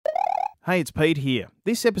Hey, it's Pete here.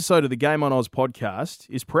 This episode of the Game on Oz podcast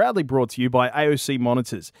is proudly brought to you by AOC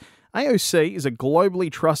Monitors. AOC is a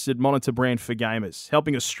globally trusted monitor brand for gamers,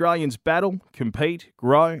 helping Australians battle, compete,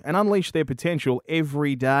 grow, and unleash their potential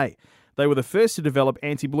every day. They were the first to develop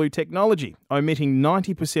anti-blue technology, omitting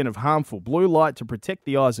 90% of harmful blue light to protect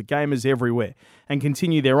the eyes of gamers everywhere, and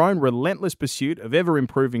continue their own relentless pursuit of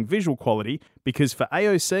ever-improving visual quality because for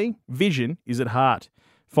AOC, vision is at heart.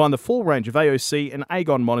 Find the full range of AOC and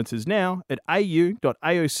Aegon monitors now at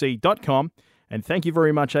au.aoc.com, and thank you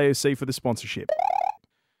very much AOC for the sponsorship.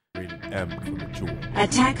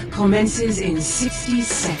 Attack commences in 60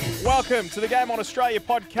 seconds. Welcome to the Game on Australia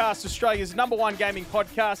podcast, Australia's #1 gaming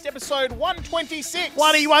podcast, episode 126.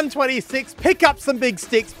 126. Pick up some big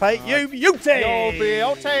sticks, Pete. You beauty. Your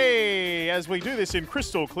beauty. As we do this in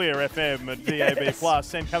crystal clear FM and DAB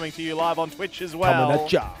Plus, and coming to you live on Twitch as well. Coming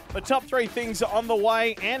at ya. The top three things are on the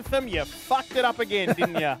way. Anthem, you fucked it up again,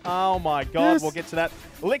 didn't you? Oh my God, Yes. We'll get to that.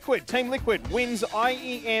 Liquid, Team Liquid wins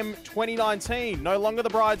IEM 2019. No longer the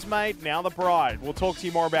bridesmaid, now the bride. We'll talk to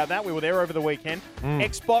you more about that. We were there over the weekend.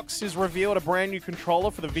 Xbox has revealed a brand new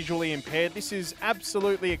controller for the visually impaired. This is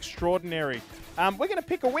absolutely extraordinary. We're going to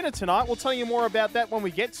pick a winner tonight. We'll tell you more about that when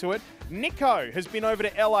we get to it. Nico has been over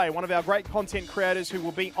to LA, one of our great content creators who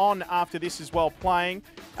will be on after this as well playing.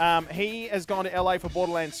 He has gone to LA for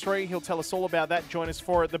Borderlands 3. He'll tell us all about that. Join us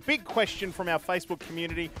for it. The big question from our Facebook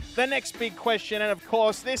community, the next big question, and of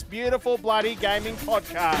course, this beautiful bloody gaming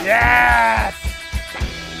podcast. Yes.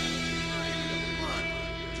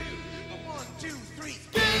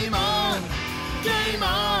 Game on, game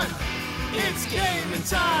on, it's gaming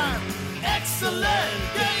time.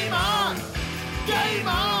 Excellent, game on,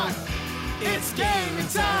 it's gaming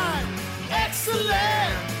time.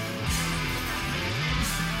 Excellent.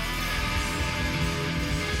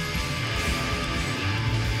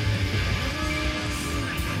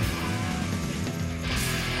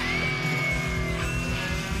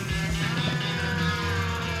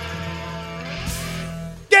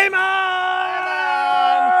 Game on.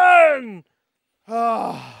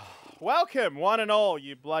 Welcome, one and all,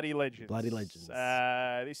 you bloody legends. Bloody legends.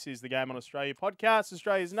 This is the Game on Australia podcast,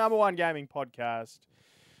 Australia's #1 gaming podcast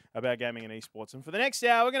about gaming and esports. And for the next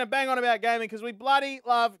hour, we're going to bang on about gaming because we bloody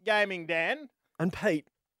love gaming, Dan. And Pete,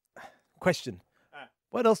 question.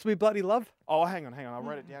 What else do we bloody love? Oh, hang on. I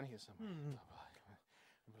wrote it down here somewhere.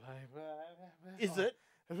 Is it?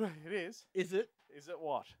 It is. Is it? Is it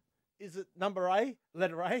what? Is it number A?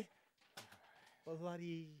 Letter A?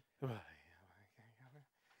 Bloody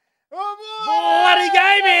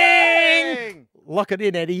gaming! Lock it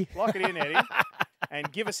in, Eddie. Lock it in, Eddie. And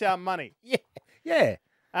give us our money. Yeah.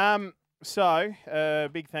 So,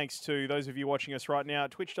 big thanks to those of you watching us right now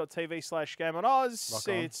at twitch.tv/GameOnOz. Rock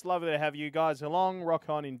on. It's lovely to have you guys along. Rock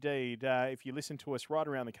on indeed. If you listen to us right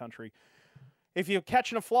around the country. If you're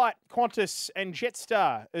catching a flight, Qantas and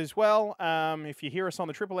Jetstar as well. If you hear us on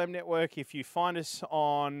the Triple M network, if you find us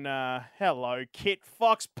on, hello, Kit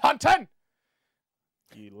Fox Punton,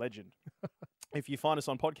 you legend. If you find us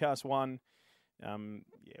on Podcast One,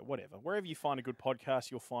 whatever. Wherever you find a good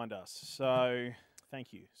podcast, you'll find us. So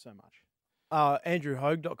thank you so much.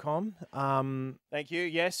 AndrewHogue.com. Thank you.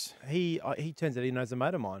 Yes. He turns out he knows a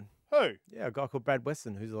mate of mine. Who? Yeah, a guy called Brad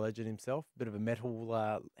Weston, who's a legend himself. Bit of a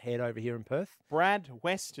metal head over here in Perth. Brad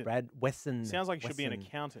Weston. Brad Weston. Sounds like he should be an Weston.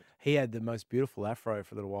 accountant. He had the most beautiful afro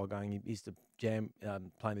for a little while going. He used to jam,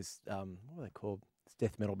 playing this, what are they called? This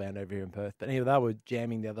death metal band over here in Perth. But anyway, they were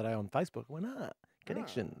jamming the other day on Facebook. I went,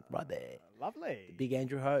 connection right there. Lovely. Big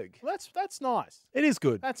Andrew Hogue. Well, that's nice. It is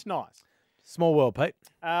good. That's nice. Small world, Pete.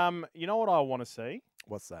 You know what I want to see?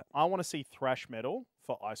 What's that? I want to see thrash metal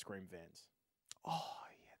for ice cream vans. Oh, yeah.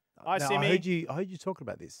 I Now, see me. I heard you talking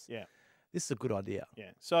about this. Yeah. This is a good idea.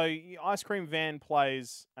 Yeah. So ice cream van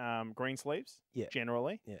plays green sleeves. Yeah.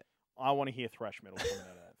 Generally. Yeah. I want to hear thrash metal coming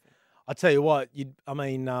out of that thing. I tell you what, you'd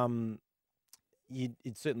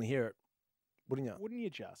certainly hear it, wouldn't you? Wouldn't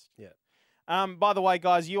you just? Yeah. By the way,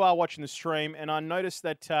 guys, you are watching the stream, and I noticed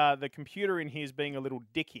that the computer in here is being a little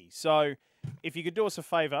dicky. So if you could do us a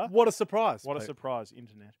favour. What a surprise. What a Pete. surprise,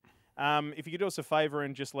 internet. If you could do us a favour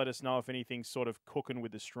and just let us know if anything's sort of cooking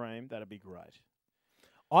with the stream, that'd be great.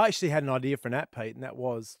 I actually had an idea for an app, Pete, and that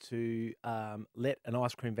was to let an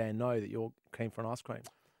ice cream van know that you're keen for an ice cream.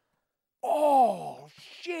 Oh,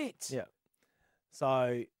 shit. Yeah.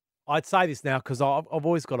 So I'd say this now because I've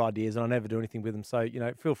always got ideas and I never do anything with them. So,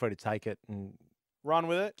 feel free to take it and Run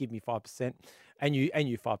with it. give me 5%. And you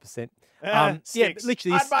 5%. Yeah, but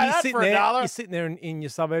literally, I'd buy that for $1. you're sitting there in your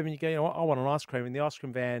suburb and you go, I want an ice cream. And the ice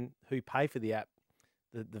cream van who pay for the app,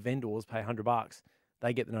 the vendors pay $100.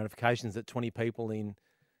 They get the notifications that 20 people in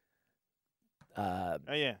Oh,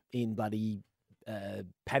 yeah. in bloody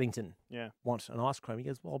Paddington Yeah. want an ice cream. He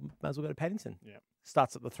goes, well, might as well go to Paddington. Yeah.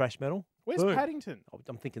 Starts at the Thrash Metal. Where's Boom. Paddington?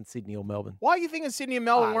 I'm thinking Sydney or Melbourne. Why are you thinking Sydney and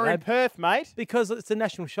Melbourne? Ah, We're in they- Perth, mate. Because it's a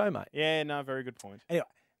national show, mate. Yeah, no, very good point. Anyway,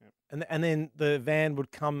 and then the van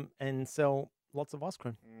would come and sell lots of ice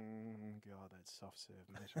cream. God, that's soft serve,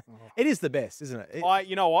 mate. It is the best, isn't it?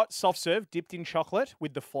 You know what? Soft serve dipped in chocolate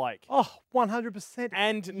with the flake. Oh, 100%.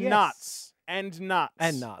 And yes. nuts. And nuts.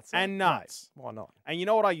 And nuts. And Mate, nuts. why not? And you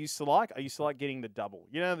know what I used to like? I used to like getting the double.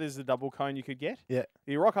 You know, there's the double cone you could get. Yeah.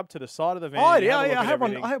 You rock up to the side of the van. Oh, you yeah, have a look I at had one.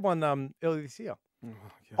 everything. I had one earlier this year. Oh,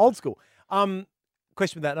 God. Old school.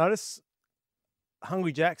 Question without notice.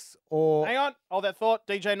 Hungry Jacks or Hang on. Hold that thought.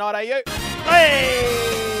 DJ Night AU.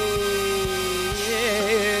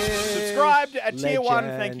 Subscribed at Tier 1.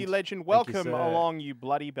 Thank you, Legend. legend. Thank you, Welcome sir. along, you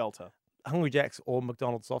bloody belter. Hungry Jacks or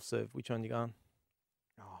McDonald's soft serve? Which one you going?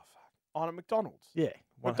 Oh, fuck. On a McDonald's. Yeah.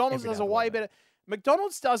 McDonald's every does day a of the way week, mate. better.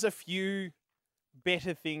 McDonald's does a few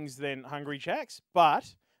better things than Hungry Jack's,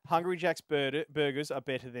 but Hungry Jack's burgers are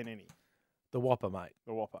better than any. The Whopper, mate.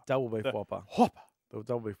 The Whopper. Double beef The Whopper. Whopper. The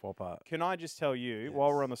double beef Whopper. Can I just tell you, while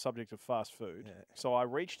we're on the subject of fast food, Yeah. so I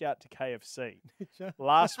reached out to KFC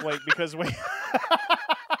last week because we...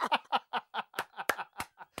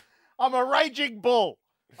 I'm a raging bull.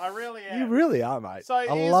 I really am. You really are, mate. So I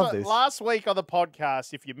here's love what- this. Last week on the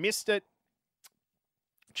podcast, if you missed it,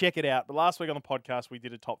 check it out. But last week on the podcast, we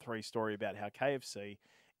did a top 3 story about how KFC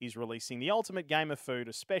is releasing the ultimate game of food,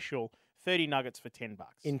 a special 30 nuggets for $10.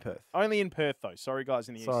 In Perth. Only in Perth, though. Sorry, guys,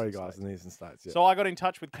 in the Sorry, Eastern guys, States. in the Eastern States. Yeah. So I got in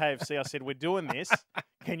touch with KFC. I said, we're doing this.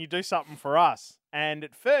 Can you do something for us? And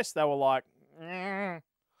at first they were like, "Mm."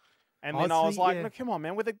 And then I was Honestly, like, yeah. no, come on,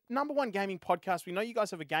 man. We're the #1 gaming podcast. We know you guys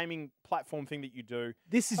have a gaming platform thing that you do.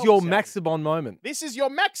 This is Help your us out. Maxibon moment. This is your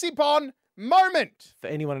Maxibon moment. For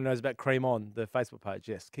anyone who knows about Cream On, the Facebook page.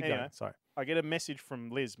 Yes, keep Anyway. going. Sorry. I get a message from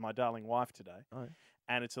Liz, my darling wife, today. Oh.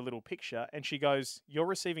 And it's a little picture. And she goes, you're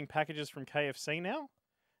receiving packages from KFC now?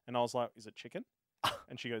 And I was like, is it chicken?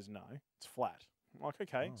 And she goes, no, it's flat. I'm like,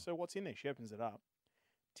 okay, Oh. so what's in there? She opens it up.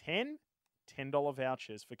 $10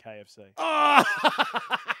 vouchers for KFC. Oh!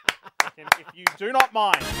 And if you do not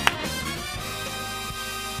mind,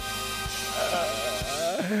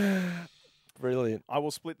 Brilliant. I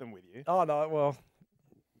will split them with you. Oh, no, well.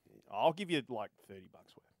 I'll give you like $30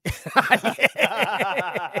 worth.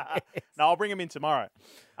 No, I'll bring them in tomorrow.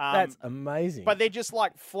 That's amazing. But they're just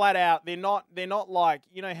like flat out. They're not like,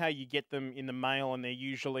 you know how you get them in the mail and they're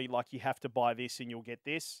usually like you have to buy this and you'll get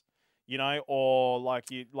this, you know, or like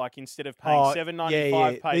instead of paying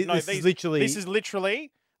 $7.95 pay. No, This is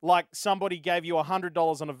literally like somebody gave you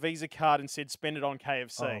 $100 on a Visa card and said spend it on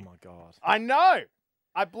KFC. Oh my God. I know.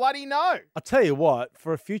 I bloody know. I'll tell you what,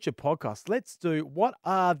 for a future podcast, let's do what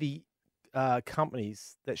are the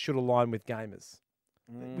companies that should align with gamers?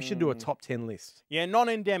 We should do a top 10 list. Yeah,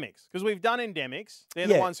 non-endemics, because we've done endemics. They're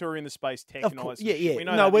Yeah. the ones who are in the space tech Of and all course, that sort of yeah, shit. yeah. We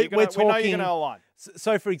know No, that. we're We know you're talking- going to align.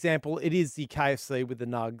 So, for example, it is the KFC with the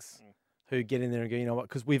nugs who get in there and go, you know what,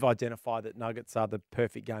 because we've identified that nuggets are the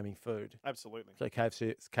perfect gaming food. Absolutely. So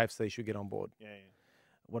KFC should get on board. Yeah, yeah.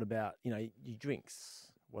 What about, your drinks?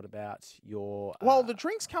 What about your... Well, the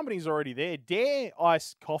drinks company's already there. Dare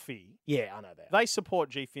Iced Coffee, Yeah, I know that. they support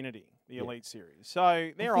Gfinity, the Yeah. Elite Series.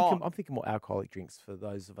 So they're on. I'm thinking more alcoholic drinks for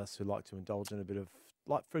those of us who like to indulge in a bit of,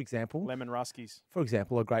 like, for example, Lemon Ruskies.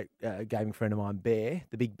 a great gaming friend of mine, Bear,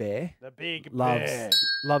 the Big Bear, The big loves bear.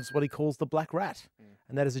 loves what he calls the Black Rat,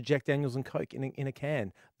 and that is a Jack Daniels and Coke in a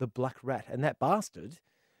can, the Black Rat. And that bastard,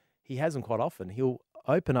 he has them quite often. He'll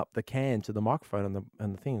open up the can to the microphone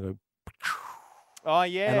and the thing and go, Oh,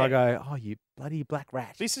 yeah. and I go, oh, you bloody Black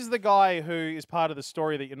Rat. This is the guy who is part of the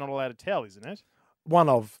story that you're not allowed to tell, isn't it? One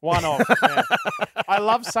of. One of. Yeah. I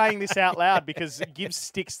love saying this out loud because it gives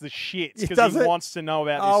Sticks the shits because Does he it? wants to know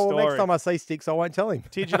about this Oh, well, story. next time I see Sticks, I won't tell him.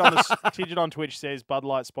 Tidget on Twitch says Bud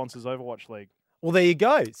Light sponsors Overwatch League. Well, there you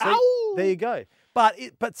go. See, Ow! there you go. But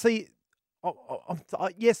see,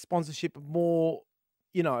 yes, sponsorship more.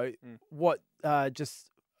 What just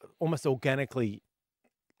almost organically,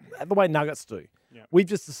 the way Nuggets do. Yeah. We've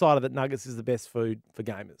just decided that Nuggets is the best food for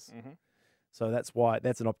gamers. Mhm. So that's why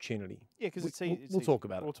that's an opportunity. Yeah, because We'll talk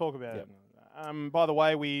about it. We'll talk about Yep. it. By the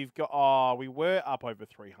way, we've got. We were up over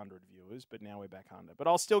 300 viewers, but now we're back under. But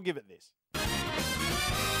I'll still give it this.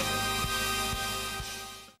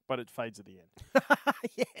 But it fades at the end.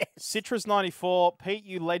 Yes. Citrus 94, Pete,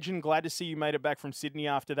 you legend. Glad to see you made it back from Sydney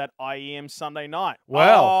after that IEM Sunday night.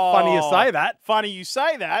 Well, funny you Oh, say that. Funny you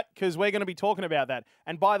say that because we're going to be talking about that.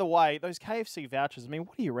 And by the way, those KFC vouchers. I mean,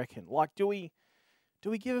 what do you reckon? Like, do we Do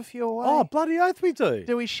we give a few away? Oh, bloody oath we do.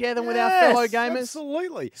 Do we share them with our fellow Yes, gamers?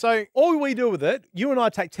 Absolutely. So, All we do with it, you and I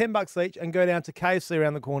take $10 each and go down to KFC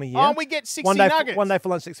around the corner here. oh, we get 60 one day nuggets. one day for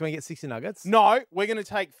lunch next week, we get 60 nuggets. No, we're going to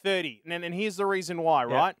take 30. And here's the reason why,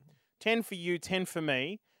 right? 10 for you, 10 for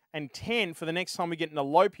me, and 10 for the next time we get an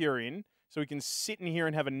Elopia in so we can sit in here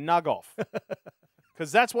and have a nug off.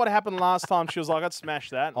 Because that's what happened last time. She was like, I'd smash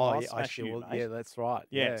that. Oh, I'll yeah, smash you, mate. yeah, that's right.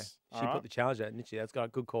 Yes. Yeah. She All put right. the challenge out, didn't she? That's got a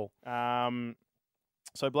good call.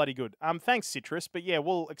 So bloody good. Thanks, Citrus. But yeah,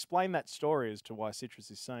 we'll explain that story as to why Citrus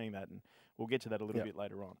is saying that, and we'll get to that a little bit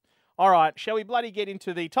later on. All right, shall we bloody get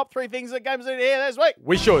into the top 3 things that games in here this week?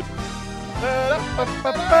 We should.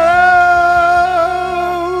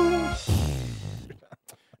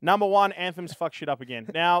 Number 1, Anthem's fuck shit up again.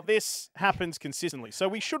 Now, this happens consistently, so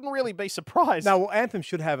we shouldn't really be surprised. No, well, Anthem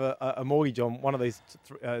should have a mortgage on one of these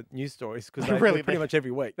news stories because they Really, pretty much every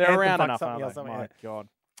week. They're Anthem around fucks enough, something aren't else, they? something My else.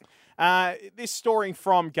 God. This story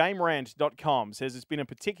from GameRant.com says it's been a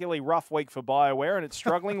particularly rough week for BioWare and its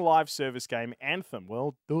struggling live service game Anthem.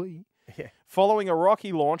 Well, Yeah. Following a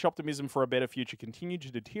rocky launch, optimism for a better future continued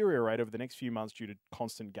to deteriorate over the next few months due to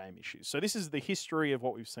constant game issues. So this is the history of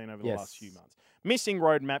what we've seen over the last few months. Missing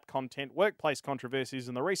roadmap content, workplace controversies,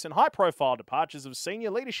 and the recent high-profile departures of senior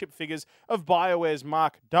leadership figures of BioWare's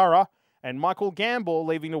Mark Durra and Michael Gamble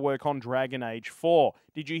leaving to work on Dragon Age 4.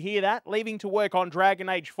 Did you hear that? Leaving to work on Dragon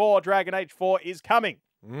Age 4. Dragon Age 4 is coming.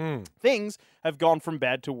 Things have gone from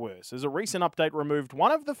bad to worse, as a recent update removed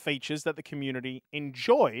one of the features that the community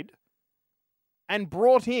enjoyed and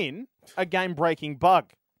brought in a game-breaking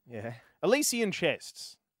bug. Yeah. Elysian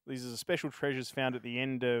chests. These are the special treasures found at the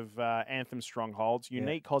end of Anthem strongholds,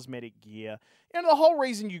 unique cosmetic gear, and the whole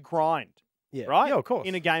reason you grind, Yeah. right? Yeah, of course.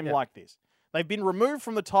 In a game Yeah. like this. They've been removed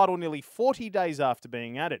from the title nearly 40 days after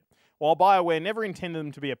being added. While BioWare never intended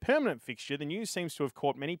them to be a permanent fixture, the news seems to have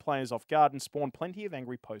caught many players off guard and spawned plenty of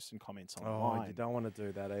angry posts and comments online. Oh, you don't want to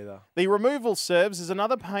do that either. The removal serves as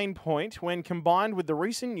another pain point when combined with the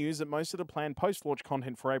recent news that most of the planned post-launch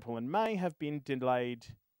content for April and May have been delayed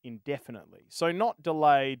indefinitely. So not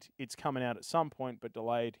delayed, it's coming out at some point, but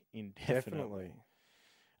delayed indefinitely. Definitely.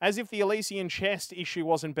 As if the Elysian chest issue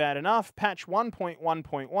wasn't bad enough, patch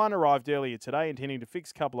 1.1.1 arrived earlier today, intending to fix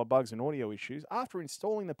a couple of bugs and audio issues. After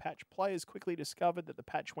installing the patch, players quickly discovered that the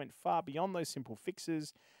patch went far beyond those simple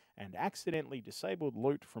fixes and accidentally disabled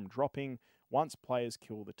loot from dropping once players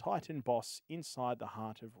kill the Titan boss inside the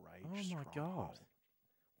Heart of Rage. Oh, my stronghold. God.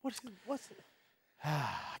 What's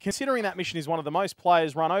Considering that mission is one of the most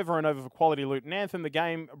players run over and over for quality loot in Anthem, the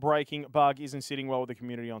game-breaking bug isn't sitting well with the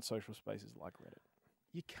community on social spaces like Reddit.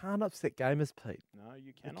 You can't upset gamers, Pete. No,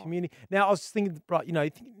 you The cannot. community. Now, I was thinking, right,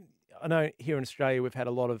 I know here in Australia we've had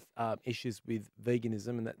a lot of issues with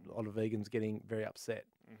veganism and that a lot of vegans getting very upset.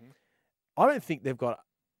 Mhm. I don't think they've got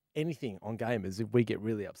anything on gamers if we get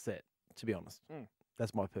really upset, to be honest. Mm.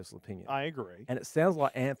 That's my personal opinion. I agree. And it sounds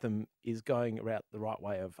like Anthem is going about the right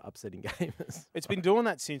way of upsetting gamers. It's been doing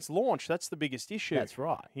that since launch. That's the biggest issue. That's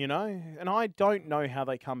right. You know, and I don't know how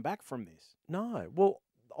they come back from this. No. Well,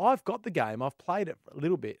 I've got the game. I've played it a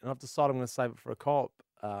little bit, and I've decided I'm going to save it for a co-op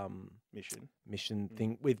mission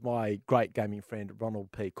thing with my great gaming friend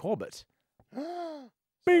Ronald P. Corbett.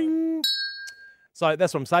 Bing. So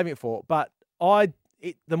that's what I'm saving it for. But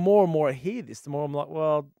the more and more I hear this, the more I'm like,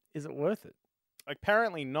 well, is it worth it?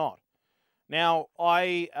 Apparently not. Now,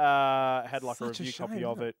 I had like a Such a review copy shame,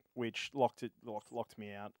 of isn't it, which locked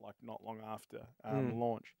me out like not long after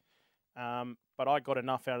launch. But I got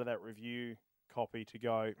enough out of that review copy to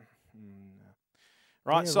go.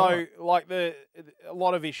 Right, Yeah, so right. like a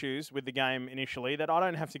lot of issues with the game initially that I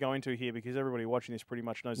don't have to go into here because everybody watching this pretty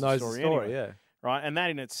much knows the story anyway. yeah. Right, and that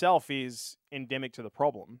in itself is endemic to the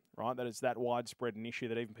problem, right? That it's that widespread an issue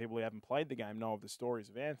that even people who haven't played the game know of the stories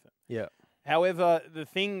of Anthem. Yeah. However, the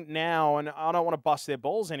thing now, and I don't want to bust their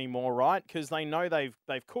balls anymore, right? Because they know they've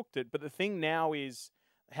cooked it. But the thing now is,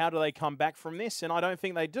 how do they come back from this? And I don't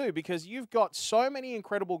think they do, because you've got so many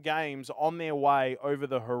incredible games on their way over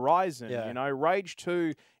the horizon. Yeah. You know, Rage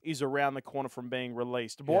 2 is around the corner from being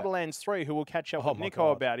released. Borderlands 3, who we'll catch up Oh with my Nico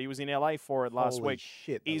God. about, he was in LA for it last Holy week,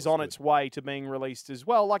 shit, that is was on good. its way to being released as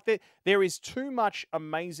well. Like, there is too much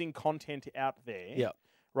amazing content out there. Yeah.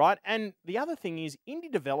 Right? And the other thing is indie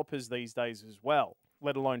developers these days as well,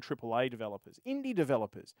 let alone AAA developers. Indie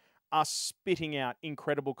developers are spitting out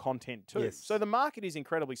incredible content too. Yes. So the market is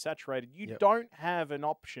incredibly saturated. You Yep. don't have an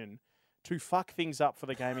option to fuck things up for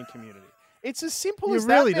the gaming community. It's as simple You as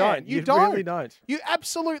really that, man. don't. You You don't. really don't. You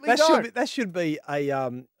absolutely That don't. should be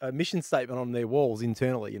a mission statement on their walls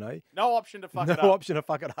internally, you know. No option to fuck No it up. option to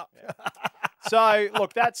fuck it up. So,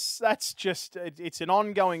 look, that's just, it's an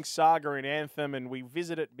ongoing saga in Anthem, and we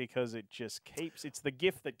visit it because it's the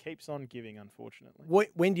gift that keeps on giving, unfortunately.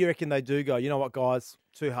 When do you reckon they do go, you know what, guys,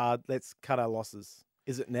 too hard, let's cut our losses?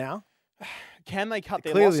 Is it now? Can they cut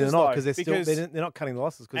their Clearly losses, they're not, though? because they're not cutting the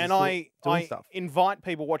losses. And I invite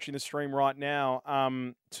people watching the stream right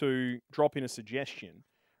now to drop in a suggestion,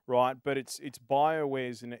 right? But it's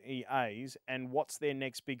BioWare's and EA's, and what's their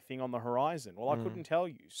next big thing on the horizon? Well, I couldn't tell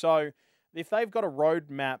you. So if they've got a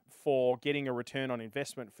roadmap for getting a return on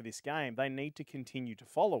investment for this game, they need to continue to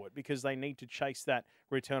follow it because they need to chase that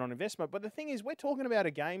return on investment. But the thing is, we're talking about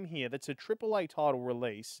a game here that's a AAA title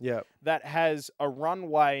release that has a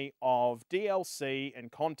runway of DLC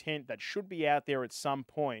and content that should be out there at some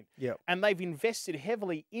point. And they've invested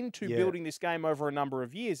heavily into building this game over a number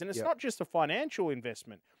of years. And it's not just a financial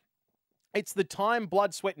investment. It's the time,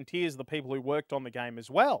 blood, sweat, and tears of the people who worked on the game as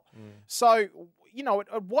well. So, you know,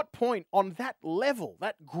 at what point on that level,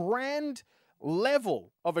 that grand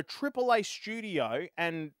level of a AAA studio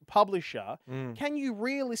and publisher, can you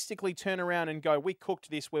realistically turn around and go, we cooked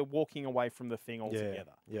this, we're walking away from the thing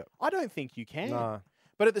altogether? I don't think you can. No.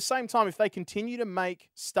 But at the same time, if they continue to make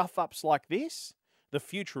stuff-ups like this, the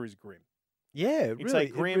future is grim. Yeah, It's a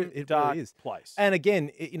grim, dark place. And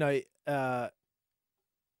again,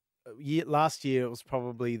 last year it was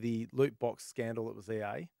probably the loot box scandal. It was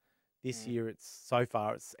EA. This year it's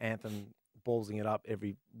Anthem ballsing it up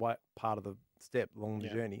every part of the step along the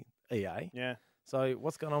journey. EA. Yeah. So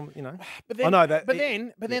what's going on? You know. But then, I know that. But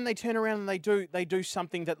then they turn around and they do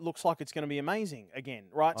something that looks like it's going to be amazing again,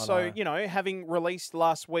 right? So you know, having released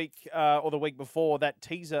last week or the week before that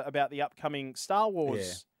teaser about the upcoming Star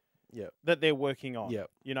Wars. That they're working on,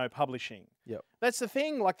 you know, publishing. That's the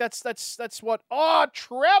thing. Like that's what. Oh,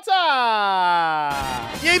 Trouter!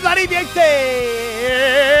 You bloody beauty!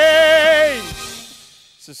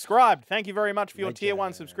 Subscribed. Thank you very much for your tier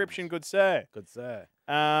 1 subscription, good sir. Good sir.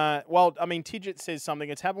 Well, I mean, Tidget says something.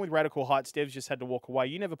 It's happened with Radical Heights. Devs just had to walk away.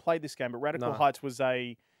 You never played this game, but Radical Heights was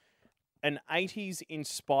an 80s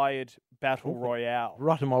inspired battle royale.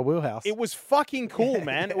 Right in my wheelhouse. It was fucking cool,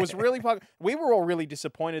 man. It was really fucking. We were all really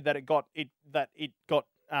disappointed that it got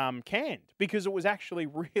canned because it was actually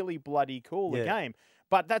really bloody cool, the game.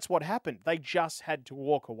 But that's what happened. They just had to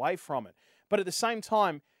walk away from it. But at the same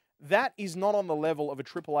time, that is not on the level of a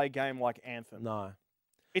AAA game like Anthem. No.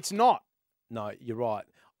 It's not. No, you're right.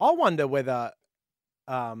 I wonder whether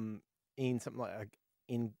in something like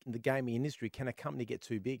in the gaming industry, can a company get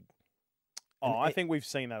too big? Oh, I think we've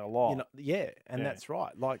seen that a lot. You know, that's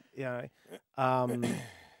right. Like, you know,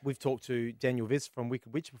 we've talked to Daniel Viss from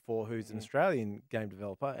Wicked Witch before, who's an Australian game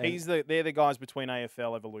developer. And they're the guys between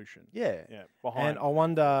AFL Evolution. Yeah. Behind. And I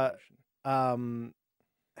wonder how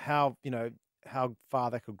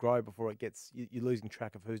far that could grow before it gets you're losing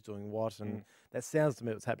track of who's doing what, and that sounds to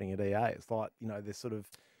me what's happening at EA. It's like, you know, they're sort of,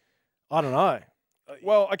 I don't know.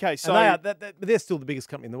 Well, okay, so they're still the biggest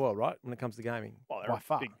company in the world, right? When it comes to gaming, well, they're by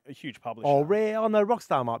far, a huge publisher. Oh, rare. Oh no,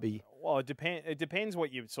 Rockstar might be. Well, it depends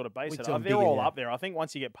what you sort of base it on. on. They're all up there. I think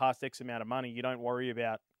once you get past X amount of money, you don't worry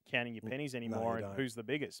about counting your pennies anymore and who's the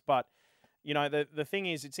biggest. But you know, the thing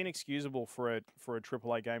is, it's inexcusable for a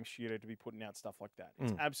AAA game studio to be putting out stuff like that.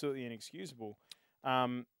 It's absolutely inexcusable.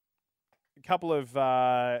 A couple of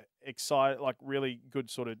really good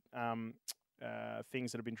sort of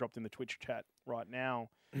things that have been dropped in the Twitch chat right now.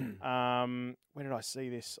 Where did I see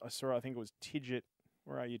this? I think it was Tidget.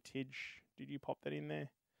 Where are you, Tidge? Did you pop that in there?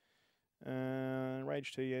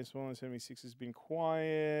 Rage 2, yes. 176 has been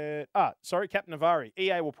quiet. Sorry, Captain Navari.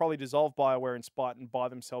 EA will probably dissolve BioWare in spite and buy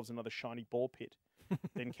themselves another shiny ball pit.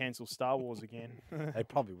 Then cancel Star Wars again. They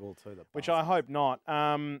probably will too. Which I hope not.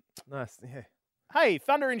 Nice, yeah. Hey,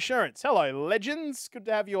 Thunder Insurance. Hello, legends. Good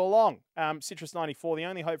to have you along. Citrus 94. The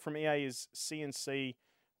only hope from EA is CNC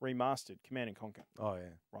Remastered, Command & Conquer. Oh, yeah.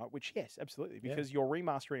 Right, which, yes, absolutely, because you're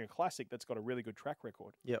remastering a classic that's got a really good track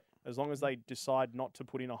record. Yep. As long as they decide not to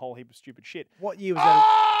put in a whole heap of stupid shit. What year was that?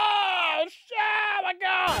 Oh, my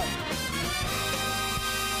God!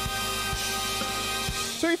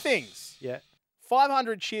 Two things. Yeah.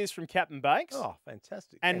 500 cheers from Captain Bakes. Oh,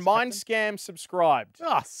 fantastic. And Thanks, Mindscam subscribed.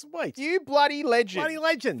 Oh, sweet. You bloody legend. Bloody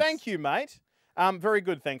legends. Thank you, mate. Very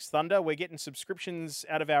good, thanks, Thunder. We're getting subscriptions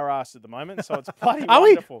out of our ass at the moment, so it's bloody Are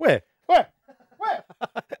wonderful. we? Where? Where?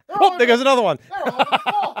 Oh, there goes another one. They're all on the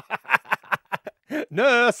floor.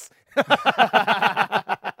 Nurse.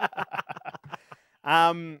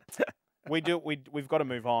 We've got to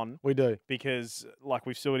move on We do. because, like,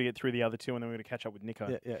 we've still got to get through the other two, and then we're going to catch up with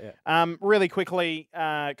Nico. Yeah. Really quickly,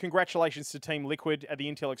 congratulations to Team Liquid at the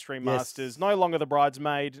Intel Extreme Yes. Masters. No longer the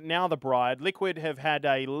bridesmaid, now the bride. Liquid have had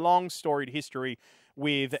a long storied history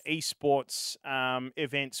with esports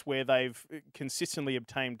events where they've consistently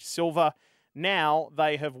obtained silver. Now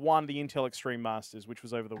they have won the Intel Extreme Masters, which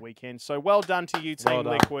was over the weekend. So well done to you, Team Well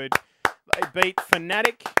done. Liquid. They beat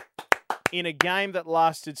Fnatic in a game that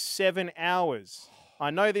lasted 7 hours. I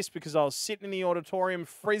know this because I was sitting in the auditorium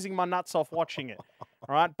freezing my nuts off watching it.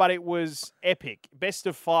 All right, but it was epic. Best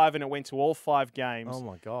of 5, and it went to all 5 games. Oh,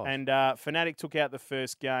 my God. And Fnatic took out the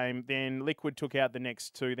first game, then Liquid took out the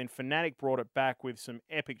next 2, then Fnatic brought it back with some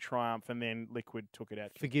epic triumph, and then Liquid took it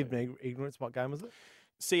out. Forgive me, ignorance. What game was it?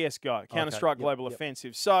 CSGO, Counter-Strike Global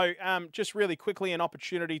Offensive. So just really quickly, an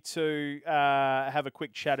opportunity to have a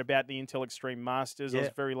quick chat about the Intel Extreme Masters. I was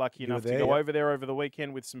very lucky enough to go over there over the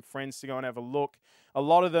weekend with some friends to go and have a look. A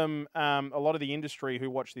lot of them, a lot of the industry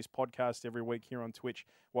who watch this podcast every week here on Twitch,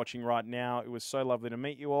 watching right now. It was so lovely to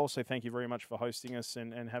meet you all. So thank you very much for hosting us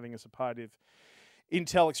and having us a part of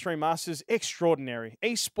Intel Extreme Masters. Extraordinary.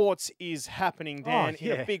 Esports is happening, Dan,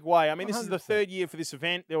 in a big way. I mean, this is the 3rd year for this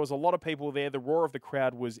event. There was a lot of people there. The roar of the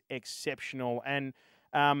crowd was exceptional. And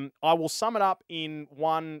I will sum it up in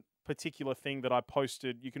one particular thing that I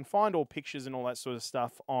posted. You can find all pictures and all that sort of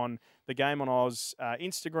stuff on the Game on Oz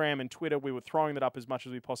Instagram and Twitter. We were throwing that up as much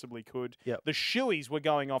as we possibly could. Yep. The shoeies were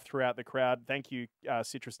going off throughout the crowd. Thank you,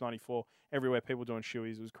 Citrus94. Everywhere people doing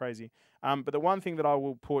shoeies. It was crazy. But the one thing that I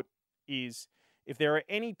will put is, if there are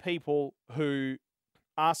any people who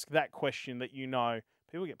ask that question that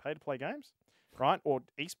people get paid to play games, right? Or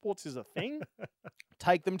esports is a thing,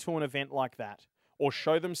 take them to an event like that or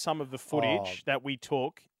show them some of the footage that we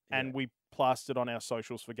took and we plastered on our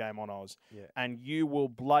socials for Game on Oz. Yeah. And you will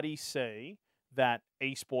bloody see that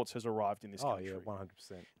esports has arrived in this country. Oh, yeah,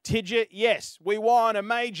 100%. Tidget, yes, we won a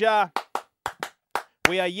major.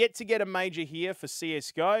 We are yet to get a major here for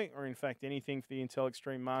CSGO, or in fact anything for the Intel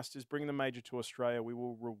Extreme Masters. Bring the major to Australia. We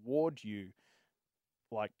will reward you,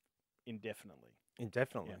 like, indefinitely.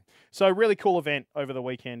 Indefinitely. Yeah. So really cool event over the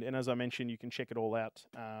weekend. And as I mentioned, you can check it all out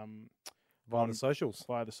Via the socials.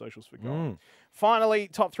 Via the socials for gold. Finally,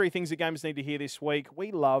 top 3 things that gamers need to hear this week.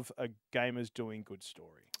 We love a Gamers Doing Good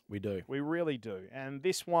story. We do. We really do. And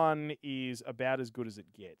this one is about as good as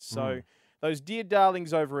it gets. So those dear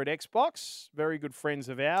darlings over at Xbox, very good friends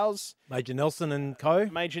of ours. Major Nelson and Co.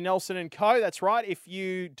 Major Nelson and Co. That's right. If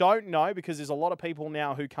you don't know, because there's a lot of people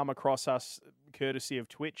now who come across us courtesy of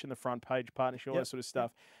Twitch and the front page partnership, all that sort of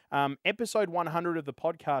stuff. Episode 100 of the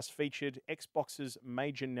podcast featured Xbox's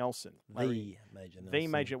Major Nelson. The Major Nelson. The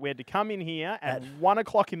Major. We had to come in here at 1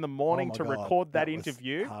 o'clock in the morning to record that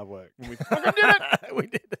interview. Hard work. And we fucking did it. We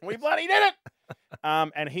did. We bloody did it.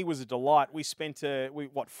 And he was a delight. We spent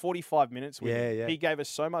 45 minutes with him. Yeah. He gave us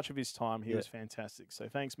so much of his time. He was fantastic. So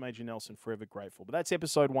thanks, Major Nelson. Forever grateful. But that's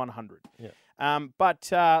episode 100.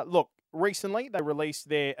 Yeah. Look, recently they released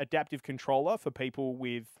their adaptive controller for people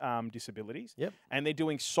with disabilities. Yep. And they're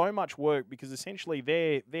doing so much work because essentially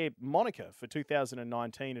their moniker for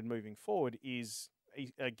 2019 and moving forward is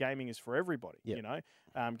gaming is for everybody. Yep. You know,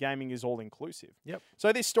 gaming is all inclusive. Yep.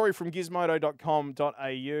 So this story from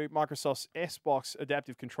gizmodo.com.au, Microsoft's Xbox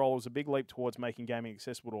adaptive controller is a big leap towards making gaming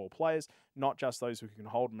accessible to all players, not just those who can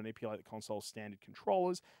hold and manipulate the console's standard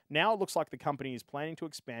controllers. Now it looks like the company is planning to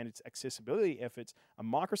expand its accessibility efforts. A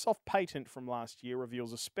Microsoft patent from last year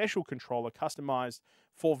reveals a special controller customized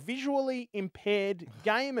for visually impaired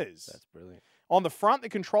gamers. That's brilliant. On the front, the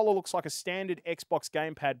controller looks like a standard Xbox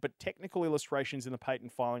gamepad, but technical illustrations in the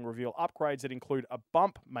patent filing reveal upgrades that include a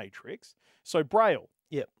bump matrix, so Braille,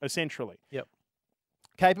 essentially. Yep.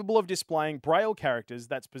 Capable of displaying Braille characters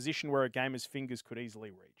that's positioned where a gamer's fingers could easily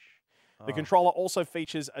reach. The controller also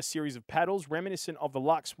features a series of paddles reminiscent of the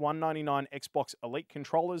Lux 199 Xbox Elite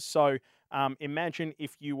controllers. So imagine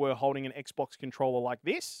if you were holding an Xbox controller like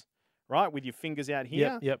this, right, with your fingers out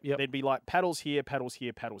here. Yep. There'd be like paddles here, paddles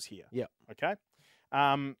here, paddles here. Yep. Okay?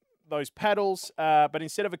 Those paddles, but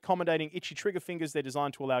instead of accommodating itchy trigger fingers, they're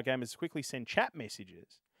designed to allow gamers to quickly send chat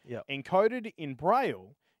messages encoded in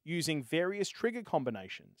Braille using various trigger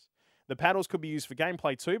combinations. The paddles could be used for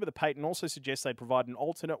gameplay too, but the patent also suggests they provide an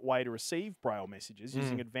alternate way to receive Braille messages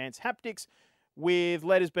using advanced haptics, with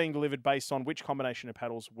letters being delivered based on which combination of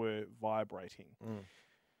paddles were vibrating.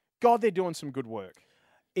 God, they're doing some good work.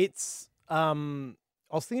 It's I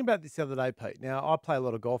was thinking about this the other day, Pete. Now, I play a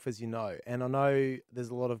lot of golf, as you know, and I know there's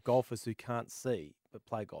a lot of golfers who can't see but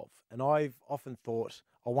play golf. And I've often thought,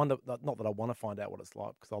 I wonder, not that I want to find out what it's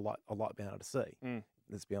like, because I like being able to see.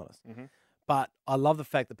 Let's be honest. But I love the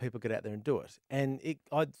fact that people get out there and do it. And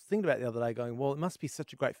I was thinking about it the other day going, well, it must be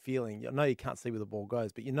such a great feeling. I know you can't see where the ball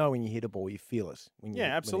goes, but you know when you hit a ball, you feel it. When you, Yeah,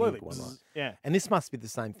 when you absolutely. hit one, right? Yeah. And this must be the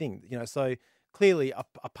same thing. So clearly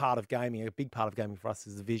a part of gaming, a big part of gaming for us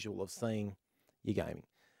is the visual of seeing your gaming.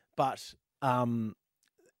 But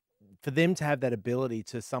for them to have that ability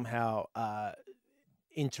to somehow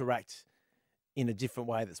interact in a different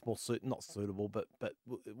way that's more not suitable, but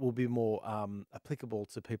will be more applicable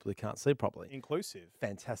to people who can't see properly. Inclusive.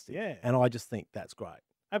 Fantastic. Yeah. And I just think that's great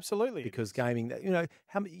Absolutely. because gaming,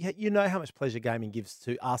 how much pleasure gaming gives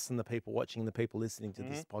to us and the people watching and the people listening to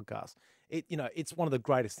this podcast. It's one of the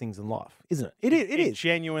greatest things in life, isn't it? It is.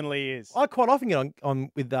 Genuinely is. I quite often get on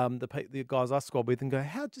with the guys I squad with and go,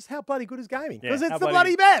 how bloody good is gaming? Yeah, Because how it's the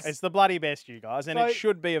bloody best. It's the bloody best, you guys, and So- it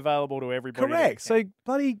should be available to everybody. that Correct. can. So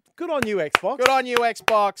bloody good on you, Xbox. Good on you,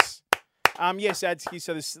 Xbox. Yes, Adsky.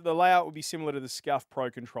 So the layout would be similar to the Scuf Pro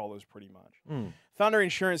controllers, pretty much. Thunder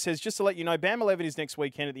Insurance says, just to let you know, BAM 11 is next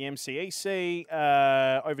weekend at the MCEC.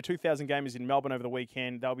 Over 2,000 gamers in Melbourne over the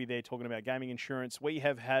weekend. They'll be there talking about gaming insurance. We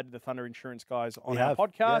have had the Thunder Insurance guys on our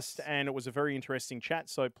podcast, and it was a very interesting chat.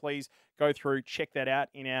 So please go through, check that out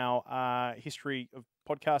in our history of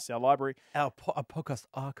podcasts, our library. Our podcast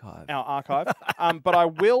archive. Our archive. But I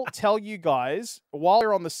will tell you guys, while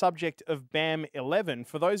we're on the subject of BAM 11,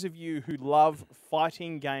 for those of you who love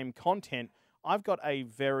fighting game content, I've got a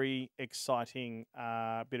very exciting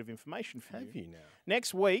bit of information for you. Have you now?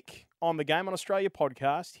 Next week on the Game on Australia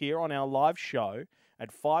podcast, here on our live show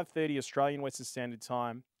at 5:30 Australian Western Standard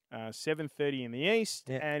Time, 7:30 in the East,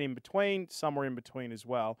 and in between, somewhere in between as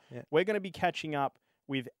well, we're going to be catching up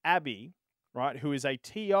with Abby, right, who is a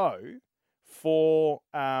TO for,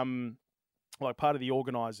 part of the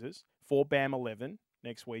organisers for BAM 11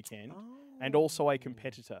 next weekend, and also a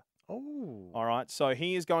competitor. Oh. All right. So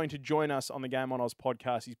he is going to join us on the Game on Oz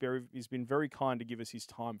podcast. He's been very kind to give us his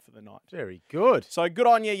time for the night. Very good. So good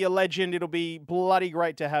on you, you legend. It'll be bloody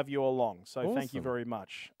great to have you along. So thank you Awesome. very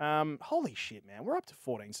much. Holy shit, man. We're up to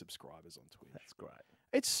 14 subscribers on Twitch. That's great.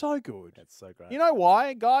 It's so good. That's so great. You know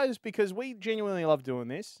why, guys? Because we genuinely love doing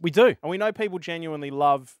this. We do. And we know people genuinely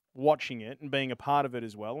love watching it and being a part of it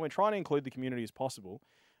as well. And we're trying to include the community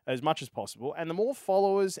as much as possible. And the more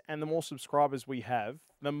followers and the more subscribers we have,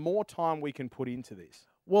 the more time we can put into this.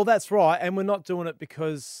 Well, that's right. And we're not doing it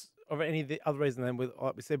because of any of the other reason than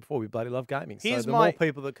like we said before, we bloody love gaming. Here's so the more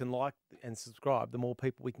people that can like and subscribe, the more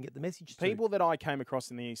people we can get the message to. People that I came across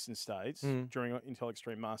in the Eastern States during Intel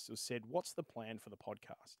Extreme Masters said, what's the plan for the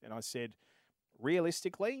podcast? And I said,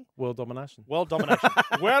 realistically, World domination. world domination.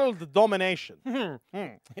 World domination.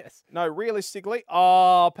 Yes. No, realistically,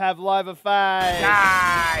 Pavlova face.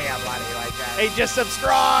 He just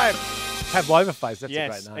subscribed. Pavlova face. That's a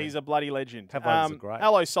Yes, great name. he's a bloody legend. Pavlova's a great.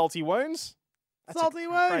 Hello, Salty Wounds. That's Salty a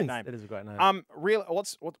great Wounds. name. That is a great name.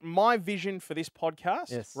 What's my vision for this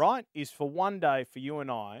podcast, Yes. right, is for one day for you and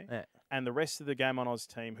I Yeah. and the rest of the Game on Oz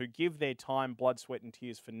team who give their time, blood, sweat, and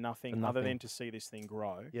tears for nothing other than to see this thing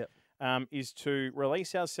grow. Yep. Is to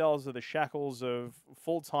release ourselves of the shackles of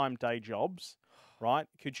full-time day jobs, right?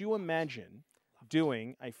 Could you imagine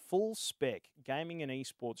doing a full-spec gaming and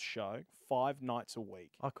esports show 5 nights a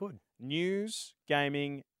week? I could. News,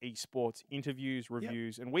 gaming, esports, interviews,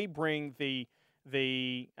 reviews, and we bring the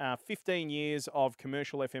 15 years of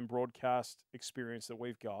commercial FM broadcast experience that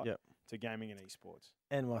we've got to gaming and esports.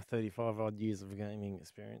 And my 35 odd years of gaming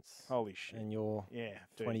experience. Holy shit. And your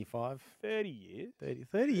 25? 30 years.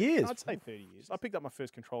 30 years. I'd say 30 years. I picked up my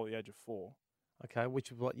first controller at the age of 4. Okay, which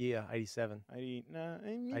was what year? 87? 88.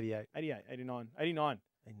 88. 88, 89. 89.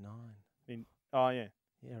 89. Oh, yeah.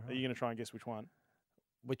 Yeah, right. Are you going to try and guess which one?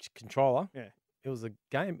 Which controller? Yeah. It was a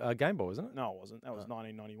Game Boy, wasn't it? No, it wasn't. That was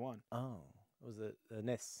 1991. Oh, it was a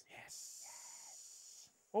NES. Yes.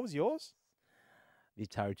 What was yours? The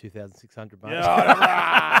Atari 2600, mate.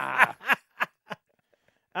 Yeah.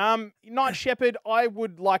 Night Shepherd, I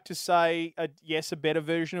would like to say, yes, a better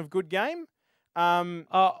version of Good Game.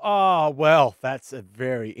 Well, that's a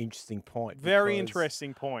very interesting point. Very because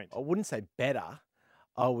interesting point. I wouldn't say better.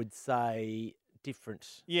 I would say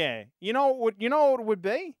different. Yeah. You know what it would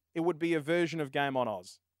be? It would be a version of Game on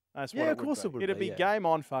Oz. That's what Yeah, it of would course be. it would It'd be, be yeah. Game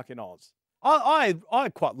on fucking Oz. I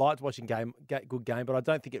quite liked watching Good Game, but I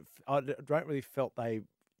don't think I don't really felt they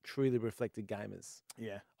truly reflected gamers.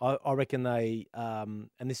 Yeah. I reckon they, and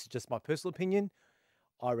this is just my personal opinion,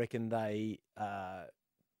 I reckon they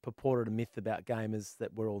purported a myth about gamers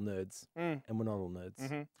that we're all nerds, and we're not all nerds.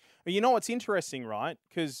 Mm-hmm. Well, you know what's interesting, right?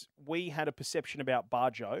 Because we had a perception about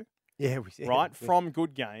Barjo, Yeah, right, from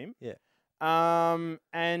Good Game. Yeah.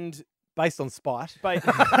 And based on spite.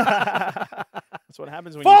 that's what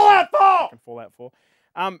happens when Fallout you 4! Fallout 4.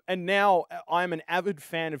 And now I'm an avid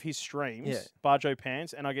fan of his streams, Yeah. Barjo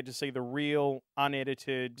Pants, and I get to see the real,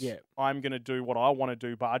 unedited, Yeah. I'm going to do what I want to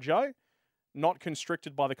do Barjo, not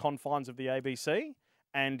constricted by the confines of the ABC.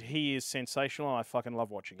 And he is sensational. I fucking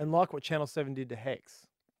love watching him. And like what Channel 7 did to Hex,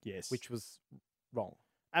 Yes. which was wrong.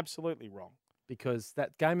 Absolutely wrong. Because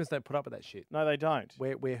that gamers don't put up with that shit. No, they don't.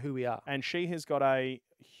 We're who we are. And she has got a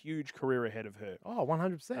huge career ahead of her. Oh,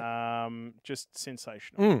 100%. Just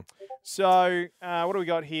sensational. So, what do we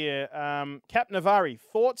got here? Cap Navari,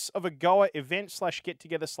 thoughts of a Goa event / get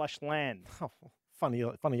together / land. Oh, funny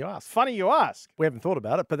you ask. Funny you ask. We haven't thought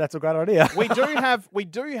about it, but that's a great idea. We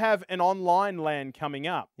do have an online land coming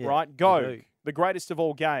up, Yeah, right? we Go, do. the greatest of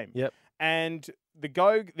all game. Yep. And the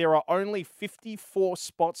Go, there are only 54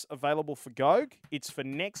 spots available for Go. It's for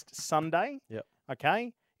next Sunday. Yep.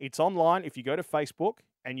 Okay. It's online. If you go to Facebook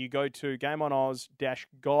and you go to Game on Oz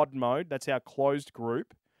God mode, that's our closed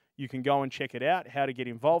group. You can go and check it out. How to get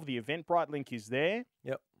involved. The Eventbrite link is there.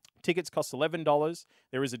 Yep. Tickets cost $11.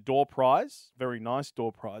 There is a door prize, very nice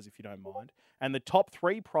door prize if you don't mind. And the top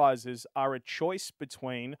 3 prizes are a choice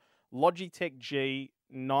between Logitech G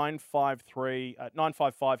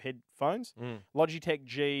 955 headphones, Logitech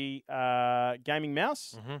G gaming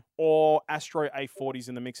mouse, or Astro A40s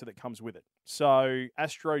in the mixer that comes with it. So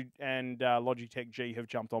Astro and Logitech G have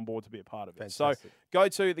jumped on board to be a part of it. Fantastic. So go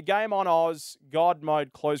to the Game on Oz God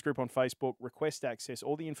Mode closed group on Facebook, request access.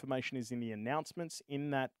 All the information is in the announcements in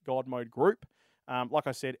that God Mode group. Like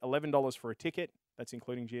I said, $11 for a ticket. That's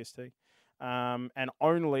including GST. And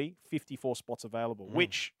only 54 spots available,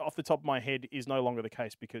 which off the top of my head is no longer the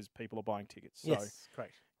case because people are buying tickets. So Yes,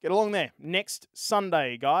 correct. get along there. Next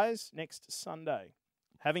Sunday, guys. Next Sunday.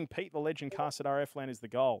 Having Pete the Legend cast at RF Land is the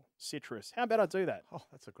goal. Citrus. How about I do that? Oh,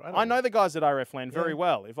 that's a great I idea. know the guys at RF Land very Yeah.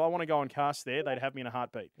 well. If I want to go and cast there, they'd have me in a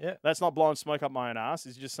heartbeat. Yeah. That's not blowing smoke up my own ass.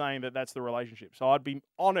 It's just saying that that's the relationship. So I'd be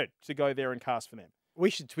honoured to go there and cast for them.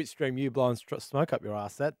 We should Twitch stream you blowing smoke up your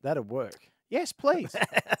ass. That'd work. Yes, please.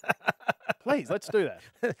 Please, let's do that.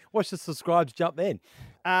 Watch the subscribes jump then.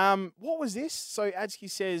 What was this? So Adsky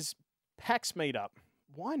says PAX meetup.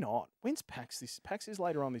 Why not? When's PAX? PAX is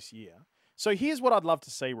later on this year. So here's what I'd love to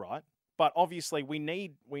see, right? But obviously we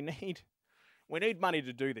need money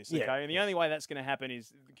to do this, okay? Yeah. And the only way that's going to happen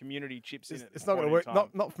is the community chips in. It's not going to work.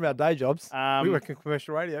 Not from our day jobs. We work in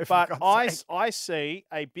commercial radio. for But God's sake. I see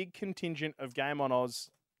a big contingent of Game on Oz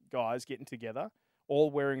guys getting together, all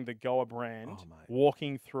wearing the Goa brand, Oh, mate.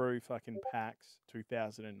 walking through fucking PAX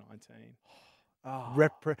 2019.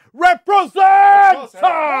 Represent!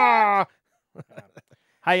 Ah!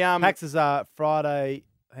 Hey, PAX is Friday.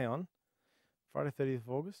 Hang on. Friday 30th of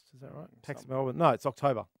August. Is that right? PAX Melbourne. No, it's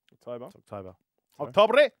October. October. It's October.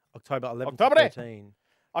 October. October 11th October. to 13.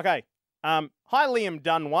 Okay. Hi, Liam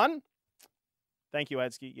Dunn one. Thank you,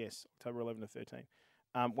 Adsky. Yes, October 11 to 13.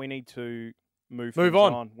 We need to move things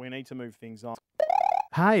on. We need to move things on.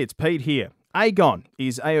 Hey, it's Pete here. Aegon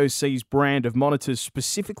is AOC's brand of monitors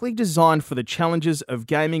specifically designed for the challenges of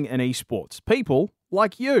gaming and esports. People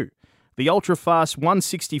like you. The ultra-fast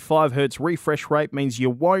 165Hz refresh rate means you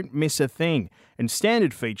won't miss a thing, and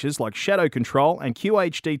standard features like shadow control and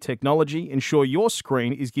QHD technology ensure your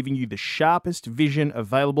screen is giving you the sharpest vision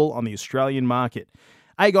available on the Australian market.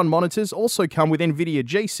 Aegon monitors also come with NVIDIA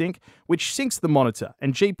G-Sync, which syncs the monitor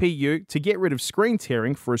and GPU to get rid of screen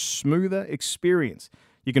tearing for a smoother experience.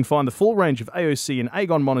 You can find the full range of AOC and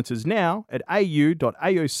Aegon monitors now at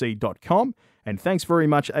au.aoc.com, and thanks very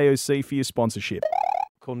much AOC for your sponsorship.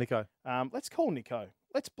 Call Nico. Let's call Nico.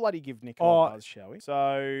 Let's bloody give Nico Oh. a buzz, shall we?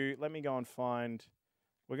 So let me go and find.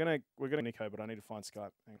 We're gonna Nico, but I need to find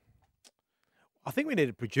Skype. Hang on. I think we need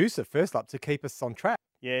a producer first up to keep us on track.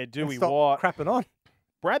 Yeah, do and we stop what? crapping on?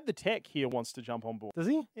 Brad the Tech here wants to jump on board. Does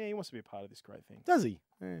he? Yeah, he wants to be a part of this great thing. Does he?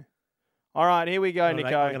 Yeah. All right, here we go, I'm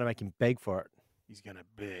Nico. going to make him beg for it. He's gonna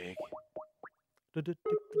beg. It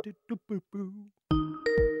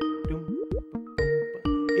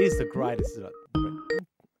is the greatest, isn't it?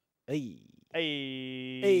 Hey.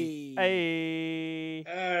 Hey. Hey. Hey.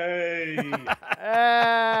 Hey.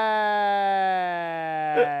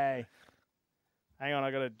 Hey. Hang on,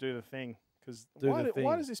 I got to do the thing because Do why, the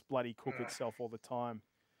why thing. does this bloody cook itself all the time?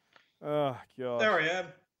 Oh god. There I am.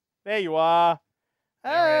 There you are.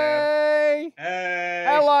 There I Hey. Hey.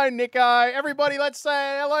 Hello, Nico. Everybody, let's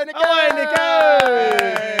say hello, Nico. Hello, Nico.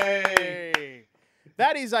 Hey.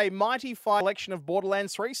 That is a mighty fine collection of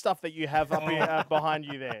Borderlands 3 stuff that you have up here behind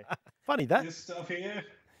you there. Funny that. This stuff here.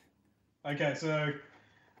 Okay, so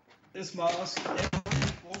this mask.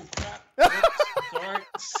 Oh crap! Oops, sorry.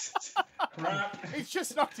 Crap. He's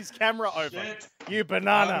just knocked his camera over. Shit. You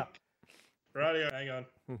banana. Radio, hang on.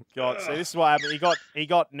 God, see, this is what happened. He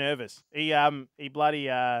got nervous. He's on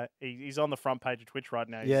the front page of Twitch right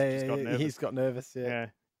now. He's got nervous. He's got nervous. Yeah.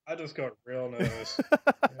 I just got real nervous.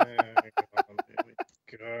 Hang on, here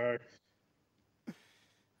we go.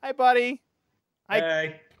 Hey, buddy.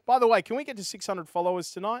 Hey, By the way, can we get to 600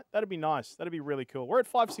 followers tonight? That'd be nice. That'd be really cool. We're at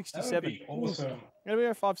that would 567. be awesome. We're at Are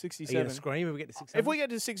you 567. gonna scream if we get to 600? If we get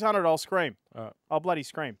to 600, I'll scream. All right. I'll bloody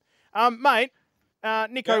scream. Mate,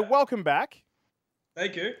 Nico, Yeah. welcome back.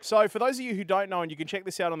 Thank you. So for those of you who don't know, and you can check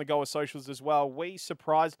this out on the Goa socials as well, we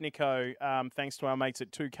surprised Nico, thanks to our mates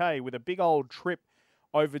at 2K, with a big old trip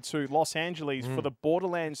over to Los Angeles for the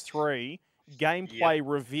Borderlands 3 gameplay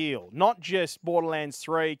reveal. Not just Borderlands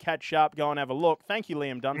 3, catch up, go and have a look. Thank you,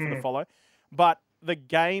 Liam Dunn, for the follow. But the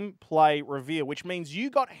gameplay reveal, which means you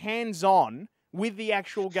got hands-on with the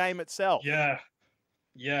actual game itself. Yeah,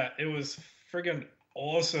 it was friggin'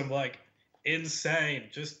 awesome, like insane.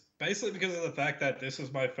 Just basically because of the fact that this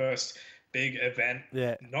was my first big event.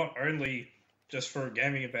 Yeah. Not only just for a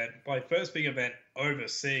gaming event, my first big event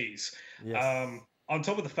overseas. Yes. On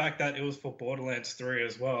top of the fact that it was for Borderlands 3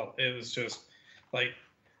 as well. It was just like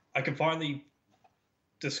I can finally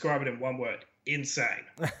describe it in one word: insane.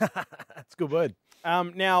 That's a good word.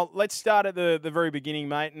 Now let's start at the very beginning,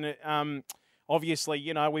 mate. And obviously,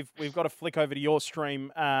 you know, we've got to flick over to your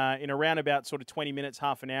stream in around about sort of 20 minutes,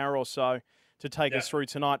 half an hour or so, to take us through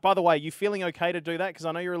tonight. By the way, you feeling okay to do that? Because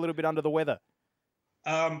I know you're a little bit under the weather.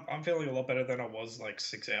 I'm feeling a lot better than I was like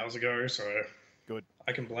 6 hours ago, so Good.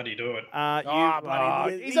 I can bloody do it.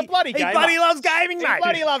 He's a bloody gamer. He bloody loves gaming, He mate.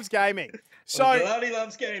 bloody loves gaming. So, bloody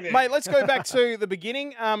loves gaming. mate, let's go back to the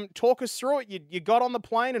beginning. Talk us through it. You got on the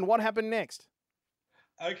plane, and what happened next?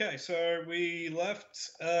 Okay, so we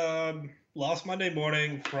left last Monday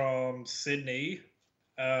morning from Sydney.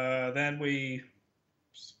 Then we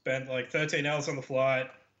spent like 13 hours on the flight,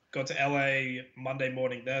 got to LA Monday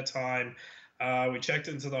morning their time. We checked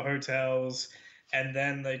into the hotels, and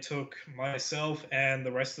then they took myself and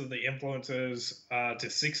the rest of the influencers to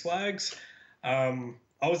Six Flags.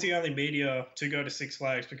 I was the only media to go to Six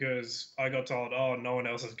Flags because I got told, oh, no one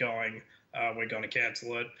else is going. We're going to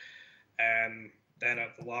cancel it. And then at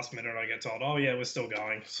the last minute, I get told, oh, yeah, we're still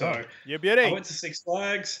going. So You beauty. I went to Six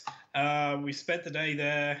Flags. We spent the day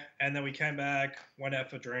there, and then we came back, went out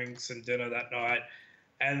for drinks and dinner that night.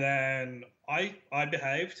 And then I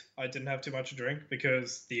behaved. I didn't have too much to drink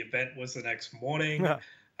because the event was the next morning.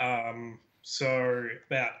 So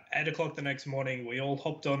about 8 o'clock the next morning, we all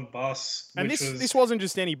hopped on bus. And which this wasn't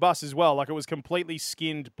just any bus as well. Like, it was completely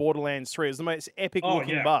skinned Borderlands 3. It was the most epic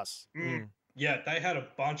looking bus. Yeah, they had a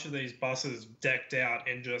bunch of these buses decked out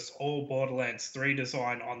in just all Borderlands 3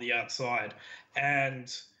 design on the outside.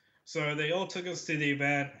 And so they all took us to the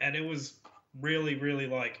event, and it was really, really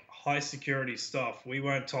like high security stuff. We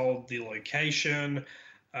weren't told the location.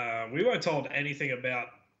 We weren't told anything about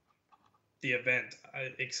the event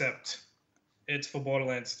except it's for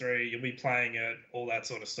Borderlands 3. You'll be playing it, all that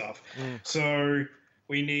sort of stuff. So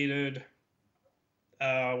we needed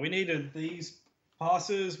these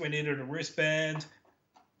passes. We needed a wristband.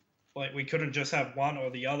 Like, we couldn't just have one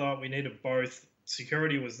or the other. We needed both.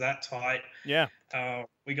 Security was that tight. Yeah.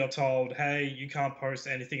 We got told, hey, you can't post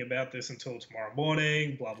anything about this until tomorrow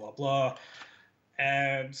morning, blah, blah, blah.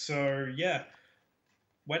 And so, yeah,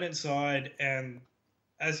 went inside, and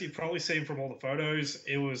as you've probably seen from all the photos,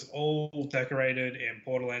 it was all decorated in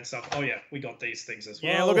Borderlands stuff. Oh, yeah, we got these things as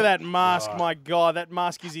well. Yeah, look at that mask. My God, that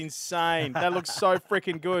mask is insane. That looks so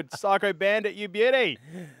freaking good. Psycho Bandit, you beauty.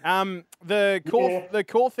 The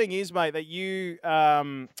cool thing is, mate, that you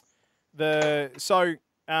the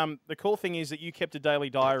cool thing is that you kept a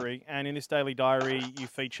daily diary, and in this daily diary, you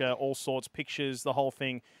feature all sorts, pictures, the whole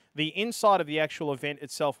thing. The inside of the actual event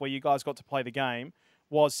itself, where you guys got to play the game,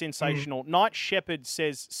 was sensational. Night Shepherd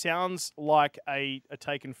says, sounds like a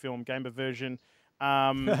Taken film, Gamer version.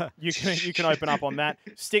 You can open up on that.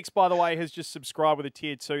 Sticks, by the way, has just subscribed with a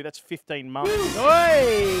tier 2. That's 15 months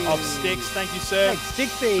of Sticks. Thank you, sir.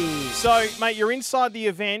 Thanks, Sticksy. So, mate, you're inside the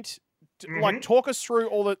event. Like, talk us through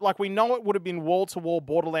all the, like, we know it would have been wall-to-wall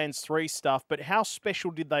Borderlands 3 stuff, but how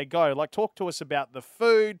special did they go? Like, talk to us about the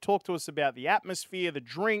food, talk to us about the atmosphere, the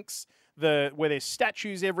drinks, where there's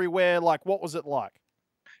statues everywhere. Like, what was it like?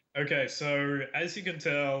 Okay, so as you can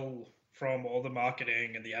tell from all the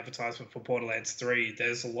marketing and the advertisement for Borderlands 3,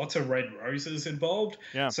 there's lots of red roses involved.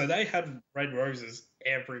 Yeah. So they had red roses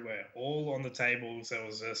everywhere, all on the tables. There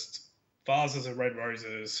was just vases of red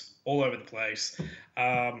roses all over the place.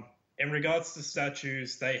 In regards to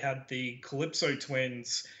statues, they had the Calypso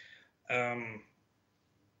twins right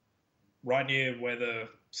near where the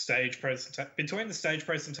stage between the stage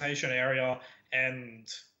presentation area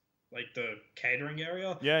and like the catering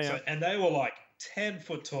area. Yeah, So, yeah. and they were like 10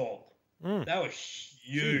 foot tall. Mm. They were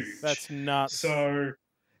huge. That's nuts. So,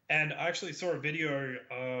 and I actually saw a video,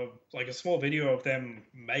 like a small video of them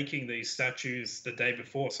making these statues the day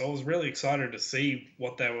before. So I was really excited to see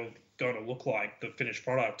what they were going to look like, the finished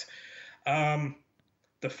product.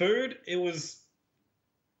 The food, it was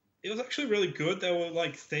actually really good. There were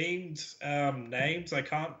like themed names. I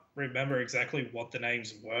can't remember exactly what the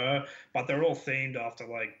names were, but they're all themed after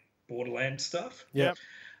like Borderlands stuff. Yep.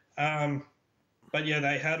 But yeah,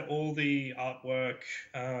 they had all the artwork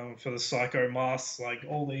for the Psycho masks, like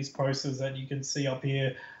all these posters that you can see up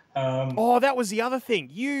here. Oh, that was the other thing.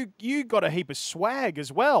 You got a heap of swag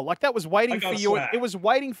as well. Like that was waiting for you. swag. It was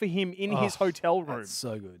waiting for him in his Oh, hotel room. That's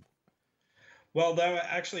so good. Well, they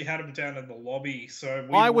actually had them down in the lobby, so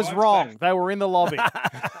we I was arrived wrong. back- They were in the lobby.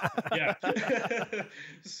 Yeah.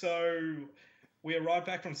 So we arrived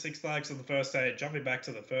back from Six Flags on the first day, jumping back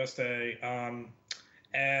to the first day,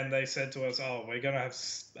 and they said to us, "Oh, we're gonna have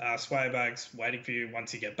swag bags waiting for you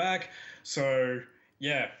once you get back." So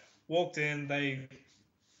yeah, walked in. They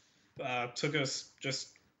took us just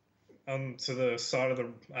to the side of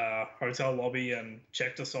the hotel lobby and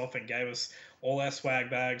checked us off and gave us all our swag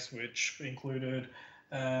bags, which included.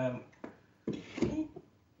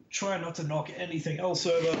 Try not to knock anything else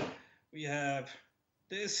over. We have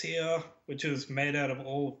this here, which is made out of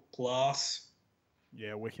all glass.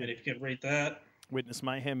 Yeah, And wicked. if you can read that. Witness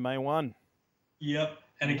Mayhem May 1. Yep.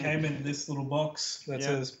 And it came in this little box that Yeah.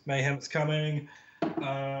 says Mayhem's coming.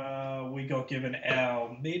 We got given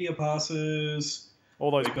our media passes.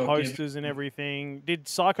 All those We got posters and everything. Did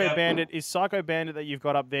Psycho Yep. Bandit, is Psycho Bandit that you've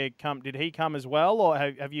got up there did he come as well, or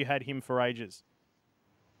have you had him for ages?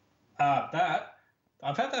 That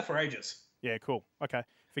I've had that for ages. Yeah, cool. Okay.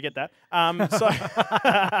 Forget that.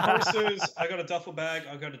 Posters, I got a duffel bag,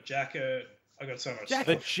 I got a jacket, I got so much The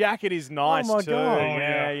stuff. jacket is nice my too. God. Oh,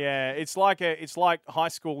 yeah, yeah. It's like high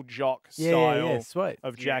school jock Yeah, style yeah, sweet.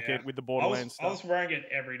 of jacket Yeah. with the I Borderlands was stuff. wearing it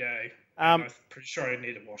every day. Um, and I'm pretty sure I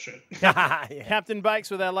need to wash it. Yeah. Captain Bakes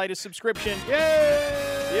with our latest subscription.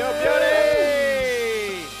 Yay! Your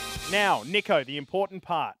beauty! Now, Nico, the important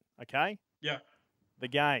part, okay? Yeah, The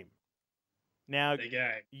game. Now, the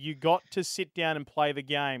game. you got to sit down and play the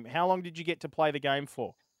game. How long did you get to play the game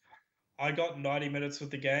for? I got 90 minutes with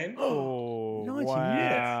the game. Oh, 90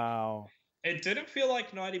 wow. It didn't feel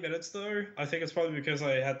like 90 minutes though. I think it's probably because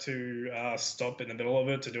I had to stop in the middle of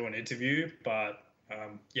it to do an interview. But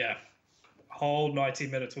yeah, whole 90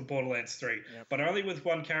 minutes with Borderlands 3, but only with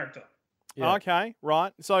one character. Yeah. Okay,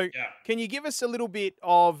 right. So, Yeah. can you give us a little bit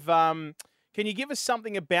of, can you give us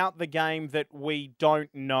something about the game that we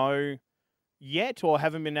don't know yet or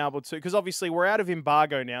haven't been able to? Because obviously we're out of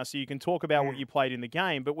embargo now, so you can talk about what you played in the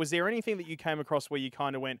game. But was there anything that you came across where you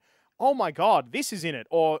kind of went, "Oh my God, this is in it,"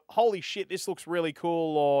 or "Holy shit, this looks really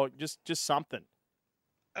cool," or just something?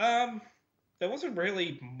 There wasn't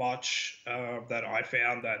really much that I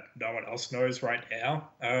found that no one else knows right now,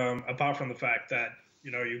 apart from the fact that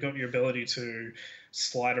you've got your ability to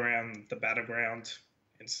slide around the battleground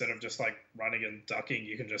instead of just like running and ducking.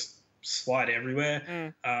 You can just slide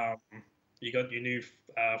everywhere. You got your new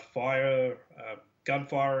gun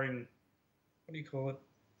firing. What do you call it?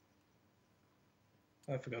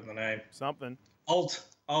 I've forgotten the name. Something. Alt.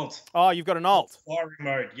 Oh, you've got an alt. Firing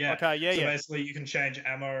mode. Yeah. Okay, yeah, So yeah. basically, you can change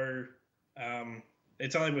ammo.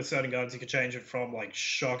 It's only with certain guns you can change it from like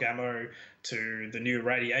shock ammo to the new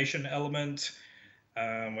radiation element.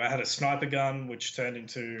 I had a sniper gun which turned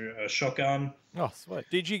into a shotgun. Oh, sweet.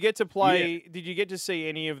 Did you get to play? Did you get to see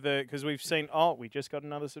any of the? Because we've seen. Oh, we just got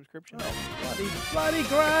another subscription. Bloody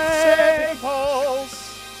great.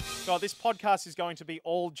 Samples. God, this podcast is going to be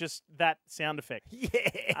all just that sound effect.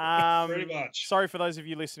 Yeah. Pretty much. Sorry for those of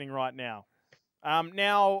you listening right now. Sorry,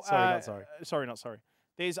 not sorry. Sorry, not sorry.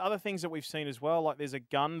 There's other things that we've seen as well. Like there's a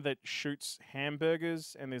gun that shoots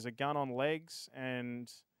hamburgers, and there's a gun on legs, and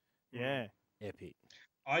yeah. Epic.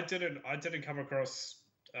 I didn't come across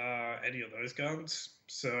any of those guns,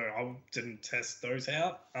 so I didn't test those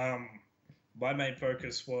out. My main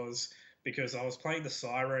focus was because I was playing the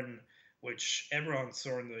Siren, which everyone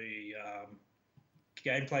saw in the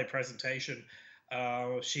gameplay presentation.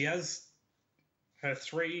 She has her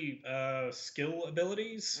 3 skill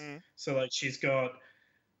abilities. So like she's got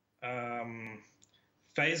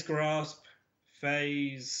phase grasp,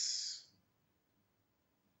 phase.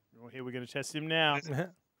 Well, here we're going to test him now.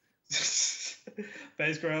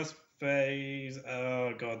 Phase grasp, phase.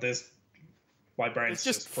 Oh god, there's my brain's It's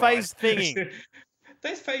just fried. phase thinging.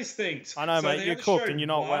 There's phase things. I know, So mate. they You're only cooked showed and you're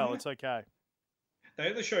not well. one. It's okay. They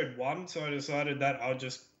only showed one, so I decided that I'll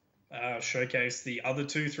just showcase the other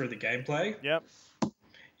 2 through the gameplay. Yep.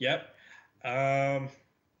 Yep.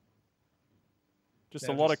 Just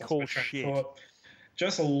now a lot of just lost cool my train of shit. thought.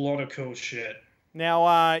 Just a lot of cool shit.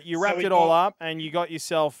 Now, you So wrapped we it all got- up and you got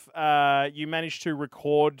yourself, you managed to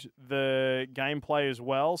record the gameplay as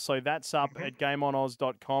well. So that's up at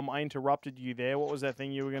GameOnOz.com. I interrupted you there. What was that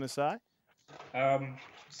thing you were going to say?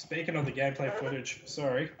 Speaking of the gameplay footage,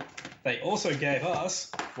 sorry, they also gave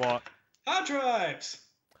us What? hard drives.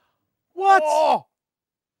 What? Oh!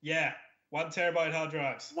 Yeah, 1 terabyte hard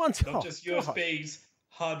drives. One Not just USBs,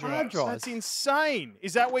 hard drives. Hard drives. That's insane.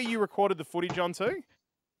 Is that where you recorded the footage on too?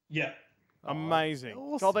 Yeah, Amazing.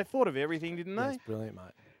 awesome. God, they thought of everything, didn't they? That's brilliant,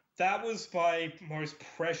 mate. that was my most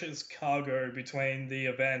precious cargo between the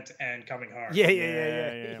event and coming home.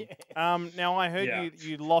 Yeah. Now, I heard Yeah.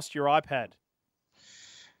 you lost your iPad.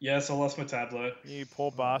 Yes, I lost my tablet. You poor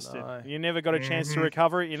bastard. no. You never got a chance to Mhm.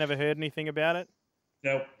 recover it? You never heard anything about it?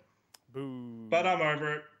 Nope. Boo. But I'm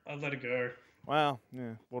over it. I let it go. Well,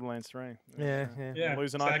 yeah, Borderlands 3. Yeah. Yeah.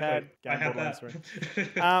 Lose an exactly. iPad, I game had Borderlands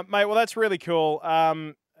that. Mate, well, that's really cool.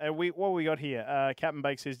 What we got here? Captain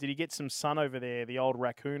Bake says, did he get some sun over there, the old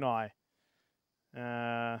raccoon eye?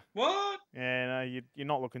 What? Yeah, no, you're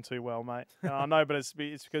not looking too well, mate. I know, but it's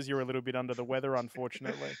because you're a little bit under the weather,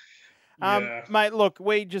 unfortunately. Yeah. Mate, look,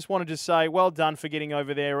 we just wanted to say well done for getting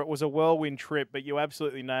over there. It was a whirlwind trip, but you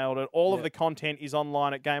absolutely nailed it. All of Yeah. the content is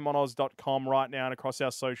online at GameOnOz.com right now and across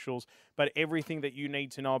our socials. But everything that you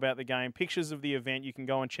need to know about the game, pictures of the event, you can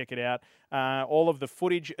go and check it out. All of the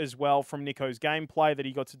footage as well from Nico's gameplay that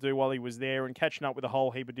he got to do while he was there and catching up with a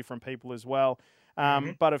whole heap of different people as well.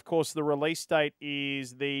 But of course, the release date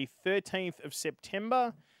is the 13th of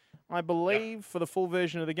September. I believe, for the full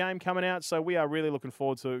version of the game coming out. So we are really looking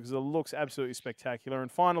forward to it because it looks absolutely spectacular. And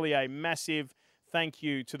finally, a massive thank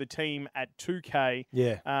you to the team at 2K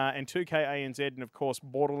Yeah. and 2K ANZ and, of course,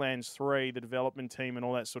 Borderlands 3, the development team and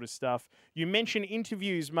all that sort of stuff. You mentioned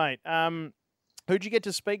interviews, mate. Who'd you get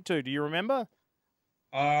to speak to? Do you remember?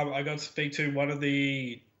 I got to speak to one of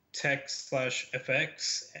the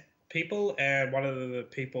tech/FX people and one of the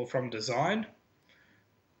people from design.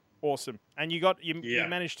 Awesome. And you Yeah.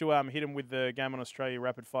 managed to hit him with the Game on Australia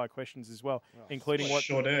rapid fire questions as well, including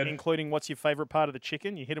sure did. including what's your favourite part of the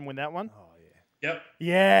chicken? You hit him with that one? Oh, yeah. Yep.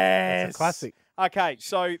 Yes. That's a classic. Okay,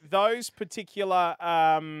 so those particular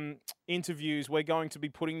interviews, we're going to be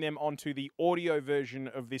putting them onto the audio version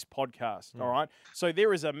of this podcast. All right. So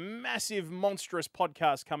there is a massive, monstrous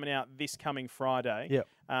podcast coming out this coming Friday. Yep.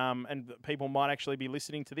 And people might actually be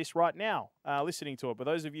listening to this right now, listening to it. But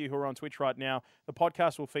those of you who are on Twitch right now, the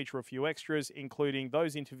podcast will feature a few extras, including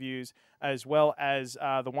those interviews, as well as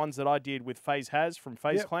the ones that I did with FaZe Has from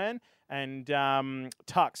FaZe Yep. Clan and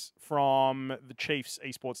Tux from the Chiefs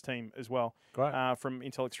esports team as well. Great. From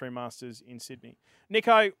Intel Extreme Masters in Sydney.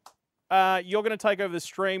 Nico, you're going to take over the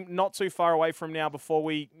stream not too far away from now before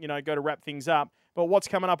we, go to wrap things up. But what's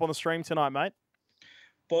coming up on the stream tonight, mate?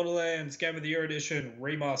 Borderlands Game of the Year Edition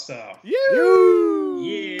remaster. Yeah.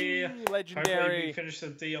 Hopefully we Legendary. finish the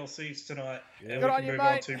DLCs tonight and Good we on can you, move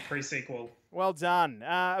mate. on to pre-sequel. Well done.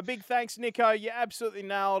 A big thanks, Nico. You absolutely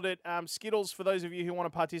nailed it. Skittles, for those of you who want to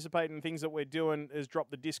participate in things that we're doing, has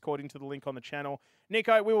dropped the Discord into the link on the channel.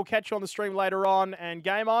 Nico, we will catch you on the stream later on. And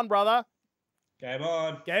game on, brother. Game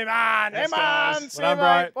on. Game on. Thanks, Game on. guys. See Well you,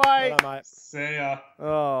 done, mate. bro. Bye. Well done, mate. See ya.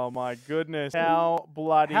 Oh, my goodness. How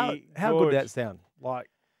bloody How good that sound? Like,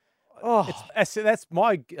 that's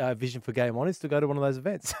my vision for Game On is to go to one of those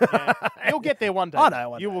events. Yeah. You'll get there one day. I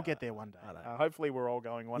know, You will get there one day. I know. Hopefully, we're all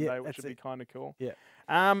going one Yeah, day, which that's would be it. kind of cool. Yeah.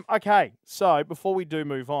 Okay, so before we do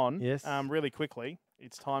move on, Yes. really quickly,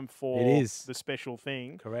 it's time for It is. the special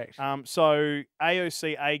thing. Correct. So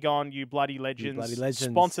AOC Aegon, you bloody legends,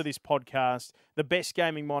 sponsor this podcast. The best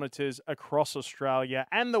gaming monitors across Australia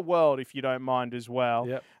and the world, if you don't mind as well.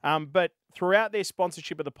 Yep. But throughout their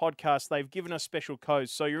sponsorship of the podcast, they've given us special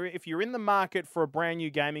codes. So if you're in the market for a brand new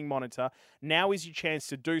gaming monitor, now is your chance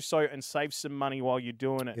to do so and save some money while you're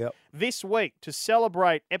doing it. Yep. This week, to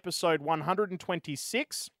celebrate episode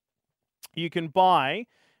 126, you can buy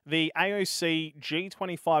the AOC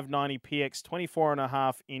G2590PX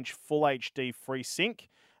 24.5-inch Full HD FreeSync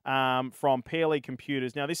from PLE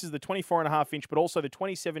Computers. Now, this is the 24.5-inch, but also the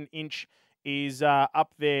 27-inch is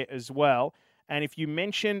up there as well. And if you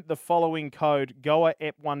mention the following code,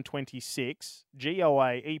 GOAEP126,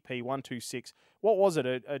 GOAEP126, what was it,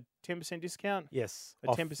 a 10% discount? Yes. A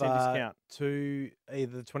 10% discount. To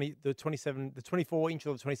either the 24 inch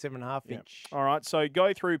or the 27.5 inch. All right, so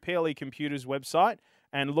go through PLE Computers website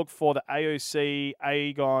and look for the AOC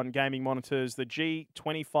Aegon gaming monitors, the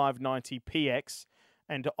G2590PX,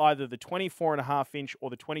 and either the 24.5-inch or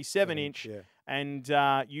the 27-inch. Yeah. and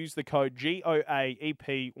use the code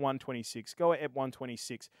GOAEP126.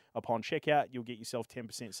 GOAEP126 upon checkout. You'll get yourself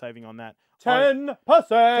 10% saving on that. 10%.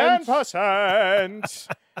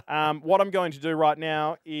 10%. What I'm going to do right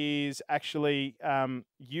now is actually,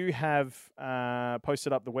 you have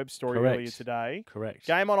posted up the web story Correct. earlier today. Correct.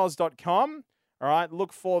 GameOnOz.com. All right,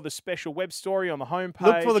 look for the special web story on the homepage.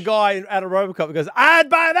 Look for the guy at a Robocop who goes, I'd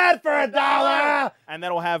buy that for $1. And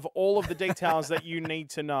that'll have all of the details that you need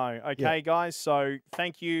to know. Okay, guys? So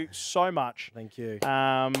thank you so much Thank you. to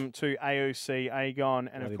AOC, Aegon,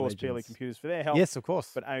 and Bloody of course, legends. PLE Computers for their help. Yes, of course.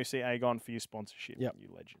 But AOC, Aegon for your sponsorship. Yep. You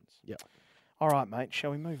legends. Yep. All right, mate. Shall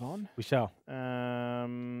we move on? We shall.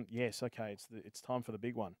 Yes, okay. It's time for the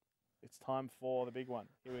big one. It's time for the big one.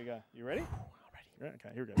 Here we go. You ready? Ready? Okay,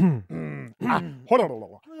 here we go.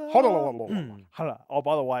 Oh,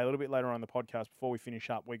 by the way, a little bit later on in the podcast, before we finish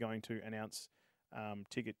up, we're going to announce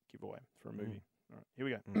ticket giveaway for a movie. All right, here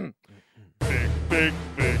we go.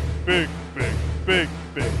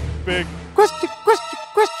 Big. Question.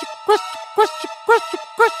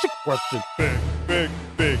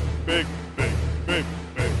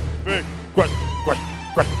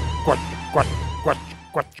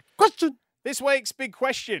 Question. This week's big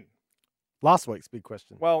question. Last week's big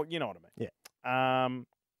question. Well, you know what I mean. Yeah.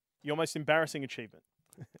 Your most embarrassing achievement.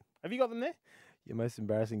 Have you got them there? Your most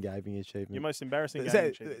embarrassing gaming achievement. Your most embarrassing Is gaming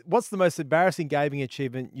that- achievement. What's the most embarrassing gaming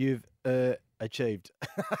achievement you've achieved?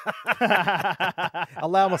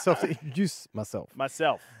 Allow myself to introduce myself.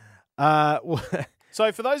 Myself. Well, So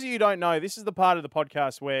for those of you who don't know, this is the part of the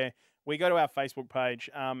podcast where we go to our Facebook page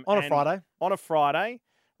on a Friday. On a Friday,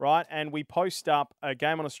 right? And we post up a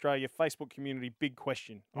Game on Australia Facebook community big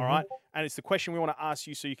question, all right? And it's the question we want to ask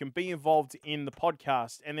you so you can be involved in the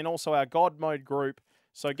podcast. And then also our God Mode group.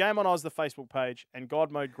 So Game on Oz, the Facebook page, and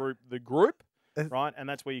God Mode group, the group, right? And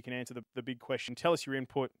that's where you can answer the big question. Tell us your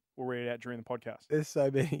input. We'll read it out during the podcast. There's so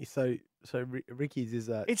many. So Ricky's is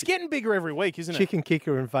It's getting bigger every week, isn't it? Chicken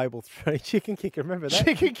Kicker in Fable 3. Chicken Kicker, remember that?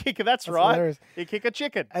 Chicken kicker, that's right. hilarious. You kick a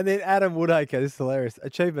chicken. And then Adam Woodacre, this is hilarious.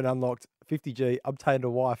 Achievement unlocked, 50G, obtained a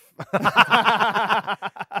wife.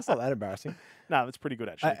 That's not that embarrassing. No, that's pretty good,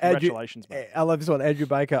 actually. Andrew- Congratulations, mate. I love this one. Andrew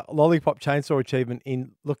Baker, Lollipop Chainsaw achievement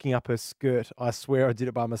in looking up her skirt. I swear I did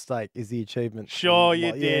it by mistake, is the achievement. Sure you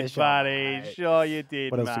Yeah, did, sure, buddy. mate. Sure you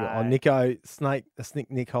did, What else mate. we got? Oh, Nico,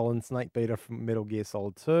 Nick Holland, Snake Beater from Metal Gear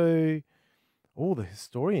Solid 2. All the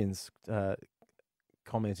historians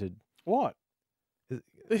commented. What? Is-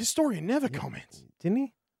 The historian never comments. Didn't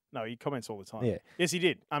he? No, he comments all the time. Yeah. Yes, he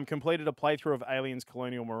did. Completed a playthrough of Aliens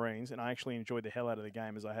Colonial Marines, and I actually enjoyed the hell out of the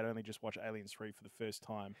game as I had only just watched Aliens 3 for the first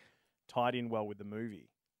time. Tied in well with the movie.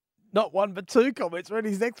 Not one, but two comments. Read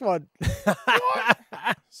his next one.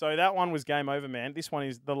 So that one was game over, man. This one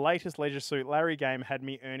is the latest Leisure Suit Larry game had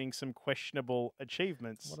me earning some questionable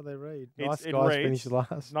achievements. What do they read? It's- Nice it guys reads, finish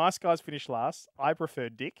last. Nice guys finish last. I prefer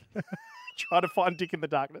Dick. Try to find Dick in the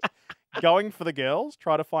darkness. Going for the girls.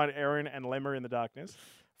 Try to find Erin and Lemmer in the darkness.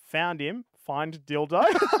 Found him. Find dildo.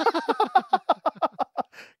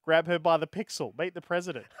 Grab her by the pixel. Meet the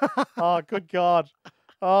president. Oh, good God.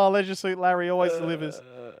 Oh, Leisure Suit Larry always delivers.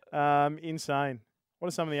 Insane. What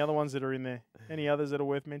are some of the other ones that are in there? Any others that are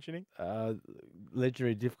worth mentioning?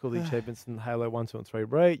 Legendary difficulty achievements in Halo 1, 2, and 3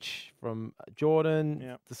 Reach from Jordan.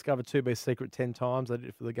 Yep. Discovered 2B secret 10 times. I did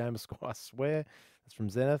it for the Gamer Score, I swear. That's from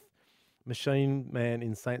Zenith. Machine Man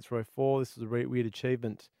in Saints Row 4. This is a weird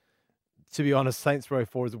achievement. To be honest, Saints Row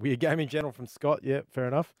 4 is a weird game in general from Scott. Yeah, fair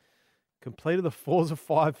enough. Completed the Forza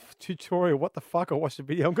 5 tutorial. What the fuck? I watched the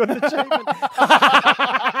video. I'm got an achievement.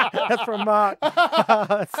 That's from Mark.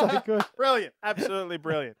 That's so good. Brilliant. Absolutely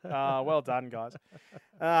brilliant. Well done, guys.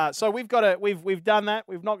 So we've done that.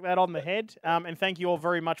 We've knocked that on the head. And thank you all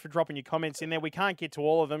very much for dropping your comments in there. We can't get to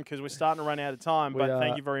all of them because we're starting to run out of time. But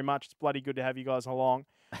thank you very much. It's bloody good to have you guys along.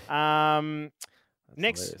 Hilarious.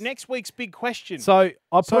 Next week's big question. So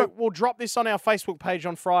We'll drop this on our Facebook page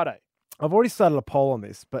on Friday. I've already started a poll on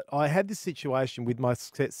this, but I had this situation with my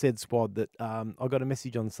said squad that I got a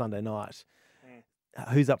message on Sunday night.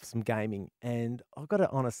 Who's up for some gaming? And I've got to be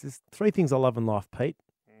honest, there's three things I love in life, Pete.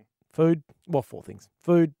 Food, well, four things.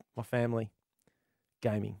 Food, my family,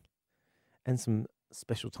 gaming, and some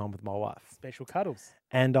special time with my wife. Special cuddles.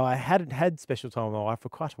 And I hadn't had special time with my wife for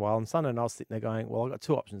quite a while. And Sunday night I was sitting there going, well, I've got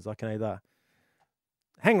two options. I can either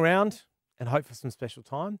hang around and hope for some special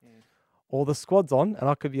time, or the squad's on and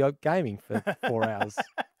I could be out gaming for 4 hours.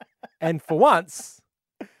 And for once,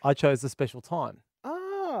 I chose the special time.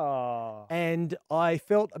 Oh. And I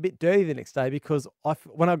felt a bit dirty the next day because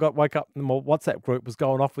when I woke up, my WhatsApp group was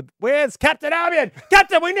going off with, "Where's Captain Albion?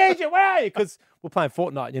 Captain, we need you. Where are you?" Because we're playing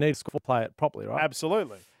Fortnite. You need to play it properly, right?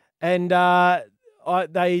 Absolutely. And I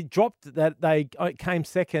they dropped that. They came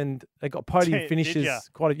second. They got podium Did finishes. ya?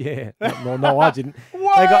 Quite a, yeah. No, I didn't.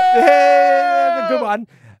 What? They got the good one.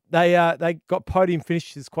 They got podium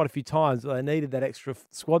finishes quite a few times. But they needed that extra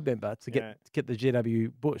squad member to get the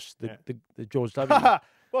GW Bush, the George W.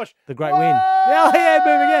 Bush. The great win. Yeah,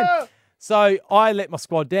 boom again. So I let my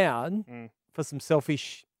squad down for some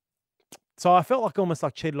selfish. So I felt like almost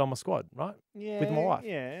like cheated on my squad, right? Yeah, with my wife.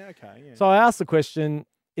 Yeah, okay. Yeah. So I asked the question.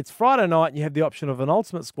 It's Friday night and you have the option of an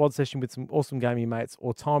ultimate squad session with some awesome gaming mates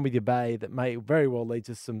or time with your bae that may very well lead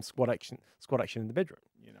to some squad action in the bedroom.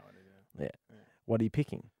 You know what I do. Yeah. What are you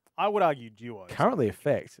picking? I would argue duos. Currently,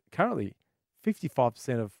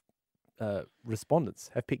 55% of respondents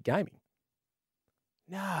have picked gaming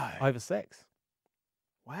No. over sex.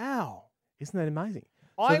 Wow. Isn't that amazing?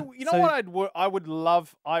 I So- you know so- what I would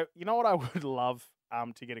love to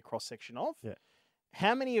get a cross section of? Yeah.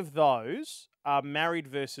 How many of those are married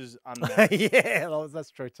versus unmarried? Yeah,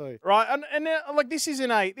 that's true too. Right, and like this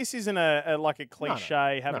isn't a like a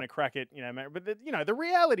cliche having no. a crack at but the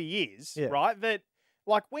reality is Yeah. right that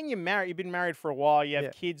like when you're married, you've been married for a while, you have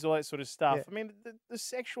Yeah. kids, all that sort of stuff. Yeah. I mean, the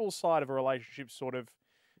sexual side of a relationship sort of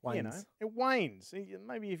Wanes. it wanes.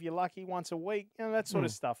 Maybe if you're lucky, once a week, that sort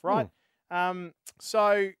of stuff, right?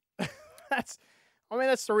 So that's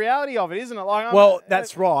the reality of it, isn't it? Like, Well,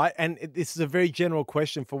 that's right. And this is a very general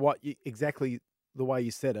question for what exactly the way you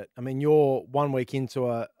said it. I mean, you're 1 week into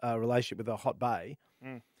a relationship with a hot bae.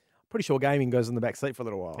 Pretty sure gaming goes in the back seat for a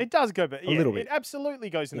little while. It does go, but A little bit. It absolutely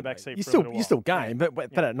goes in the back seat. You for a still little you while. still game,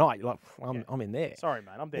 but at night you're like, I'm in there. Sorry,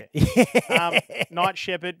 mate, I'm there. Night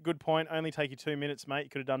Shepherd, good point. Only take you 2 minutes, mate. You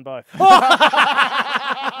could have done both.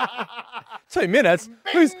 2 minutes?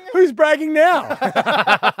 Who's bragging now?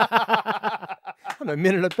 I'm a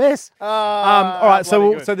minute at best. All right,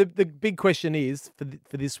 so the big question is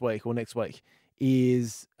for this week or next week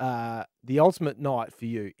is the ultimate night for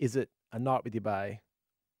you. Is it a night with your bae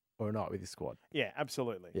or a night with your squad? Yeah,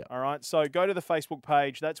 absolutely. Yeah. All right, so go to the Facebook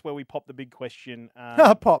page. That's where we pop the big question.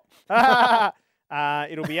 Pop.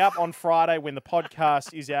 It'll be up on Friday when the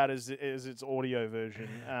podcast is out as its audio version.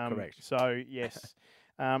 Correct. So yes.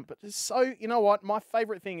 But so you know what? My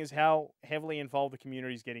favourite thing is how heavily involved the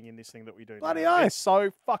community is getting in this thing that we do. Bloody now. oath. It's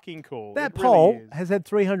so fucking cool. That It really poll is. has had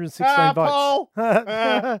 316 votes. Poll.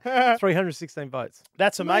 316 votes.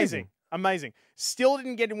 That's amazing. Amazing. Still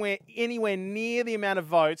didn't get anywhere near the amount of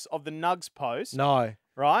votes of the Nugs post. No.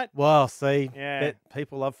 Right? Well, see, Yeah. that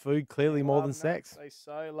people love food clearly more than Love sex. Nugs. They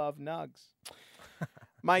so love Nugs.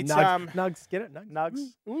 Mates, Nugs, get it? Nugs.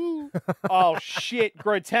 Nugs. Ooh. Oh, shit.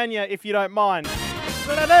 Grotania, if you don't mind.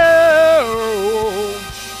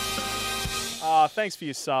 Thanks for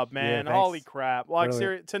your sub, man. thanks. Holy crap. Like,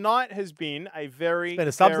 Brilliant. tonight has been a very... It's been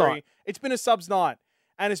a subs night. It's been a subs night.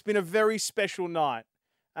 And it's been a very special night.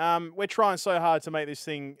 We're trying so hard to make this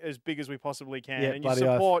thing as big as we possibly can. Yeah, and your bloody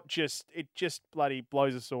oath. support just bloody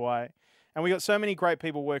blows us away. And we got so many great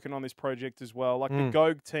people working on this project as well, like the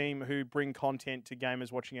Gogue team who bring content to gamers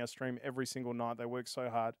watching our stream every single night. They work so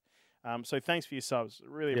hard. So thanks for your subs.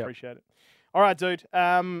 Really appreciate it. All right, dude.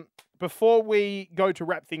 Before we go to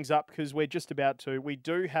wrap things up, because we're just about to, we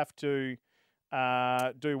do have to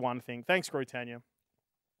do one thing. Thanks, Grotania.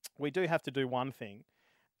 We do have to do one thing.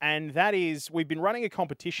 And that is, we've been running a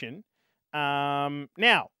competition.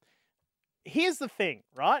 Now, here's the thing,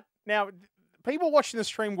 right? Now, people watching the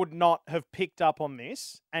stream would not have picked up on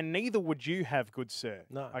this, and neither would you have, good sir.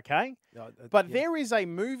 No. Okay? No, But there is a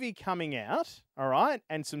movie coming out, all right,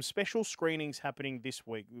 and some special screenings happening this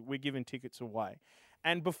week. We're giving tickets away.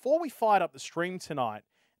 And before we fired up the stream tonight,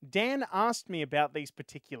 Dan asked me about these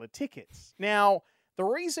particular tickets. Now, the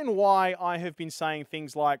reason why I have been saying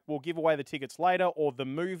things like, we'll give away the tickets later, or the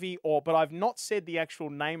movie, but I've not said the actual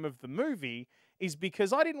name of the movie, is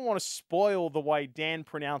because I didn't want to spoil the way Dan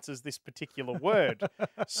pronounces this particular word.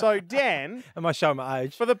 So, Dan... Am I showing my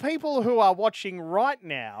age? For the people who are watching right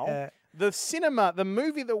now, the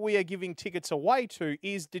movie that we are giving tickets away to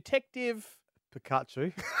is Detective...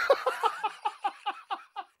 Pikachu.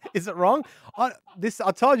 Is it wrong? I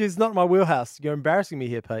told you it's not my wheelhouse. You're embarrassing me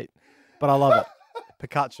here, Pete. But I love it.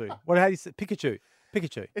 Pikachu. How do you say? Pikachu.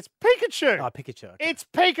 Pikachu. It's Pikachu. Oh, Pikachu. Okay. It's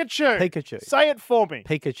Pikachu. Pikachu. Say it for me.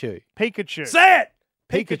 Pikachu. Pikachu. Say it!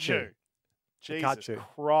 Pikachu. Jesus Pikachu.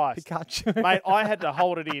 Christ. Pikachu. Mate, I had to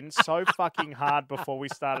hold it in so fucking hard before we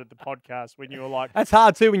started the podcast when you were like... That's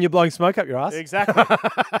hard too when you're blowing smoke up your ass. Exactly.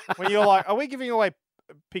 When you're like, are we giving away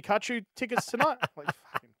Pikachu tickets tonight? Like,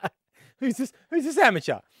 fucking... Who's this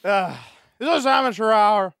amateur? This is amateur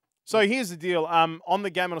hour. So here's the deal. On the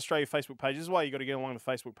Game on Australia Facebook page, this is why you got to get along the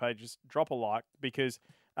Facebook page. Just drop a like because,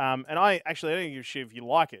 and I don't give a shit if you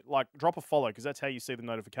like it. Like, drop a follow because that's how you see the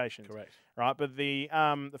notifications. Correct. Right, but the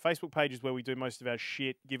Facebook page is where we do most of our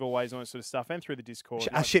shit giveaways and all that sort of stuff, and through the Discord.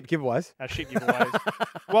 Our shit giveaways. Our shit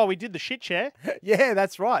giveaways. Well, we did the shit chair. Yeah,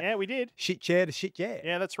 that's right. Yeah, we did. Shit chair to shit chair.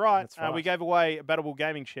 Yeah, that's right. That's right. We gave away a Battable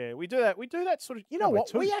Gaming chair. We do that. We do that sort of. You know we what?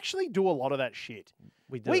 too. We actually do a lot of that shit.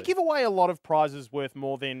 We do. We give away a lot of prizes worth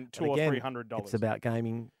more than But $200 again, or $300. It's about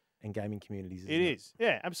gaming and gaming communities. It is.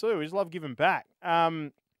 Yeah, absolutely. We just love giving back.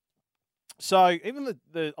 So even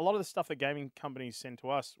a lot of the stuff that gaming companies send to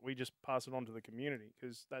us, we just pass it on to the community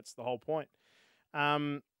because that's the whole point.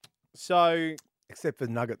 So Except for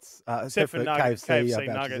nuggets. except for nuggets, KFC vouchers,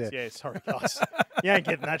 nuggets. yeah. Yeah, sorry guys, you ain't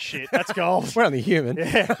getting that shit. That's gold. We're only human.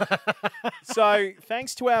 Yeah. So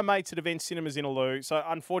thanks to our mates at Event Cinemas in Aloo. So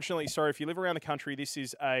unfortunately, sorry, if you live around the country, this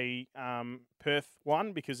is a Perth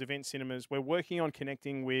one because Event Cinemas, we're working on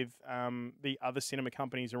connecting with the other cinema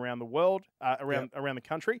companies around the world, around the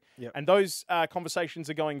country. Yep. And those conversations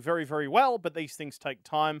are going very, very well, but these things take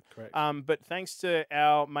time. Correct. But thanks to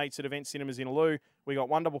our mates at Event Cinemas in Aloo, we got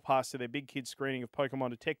one double pass to their big kids screening of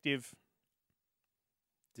Pokemon Detective.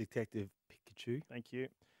 Detective Pikachu. Thank you.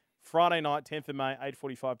 Friday night, 10th of May,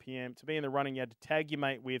 8:45 p.m. To be in the running, you had to tag your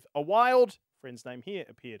mate with a wild, friend's name here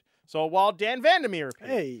appeared. So a wild Dan Vandermeer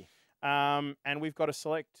appeared. Hey. And we've got to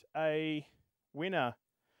select a winner.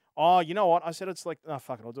 Oh, you know what? I said I'd select. Oh,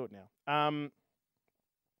 fuck it. I'll do it now.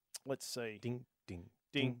 Let's see. Ding, ding,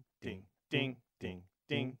 Ding, ding, ding, ding,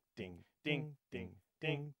 ding, ding, ding, ding, ding,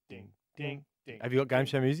 ding, ding, ding. Have you got game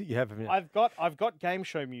show music? You have, haven't you? I've got game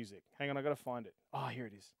show music. Hang on, I got to find it. Oh, here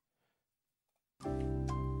it is.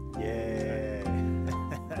 Yeah.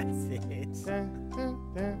 That's it.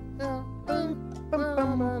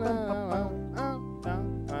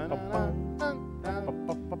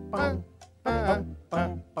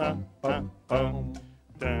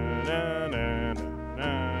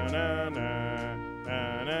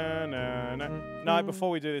 No, before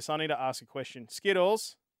we do this, I need to ask a question.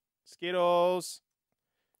 Skittles, Skittles,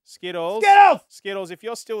 Skittles, Skittles! Skittles, if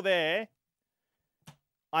you're still there,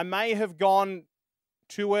 I may have gone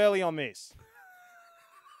too early on this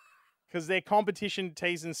because they're competition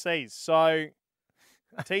T's and C's. So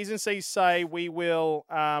T's and C's say we will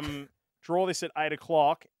draw this at 8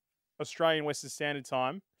 o'clock Australian Western Standard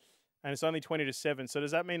Time, and it's only 20 to 7. So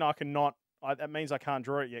does that mean I cannot? That means I can't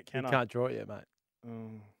draw it yet, can You I? can't draw it yet, mate.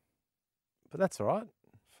 But that's all right.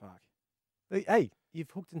 Fuck. Hey, you've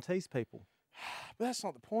hooked and teased people. But that's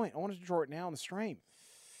not the point. I wanted to draw it now on the stream.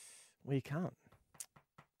 Well, you can't.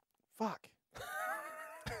 Fuck.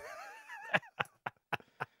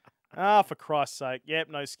 For Christ's sake. Yep,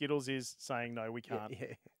 no, Skittles is saying no, we can't.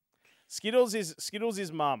 Yeah. Skittles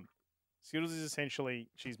is mum. Skittles is essentially,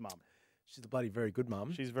 she's mum. She's a bloody very good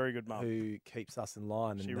mum. She's a very good mum. Who keeps us in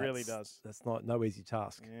line. And She really does. That's not no easy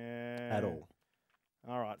task Yeah. at all.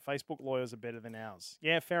 All right, Facebook lawyers are better than ours.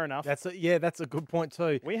 Yeah, fair enough. That's a good point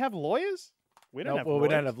too. We have lawyers? We don't have well, lawyers.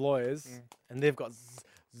 we don't have lawyers, and they've got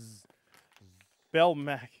Bell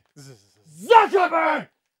Mac. Zuckerberg.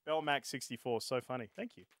 Bell Mac 64. So funny.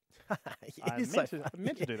 Thank you. I You're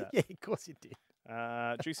meant to do that. Yeah, of course you did.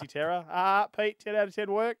 Juicy Terra. Pete, 10 out of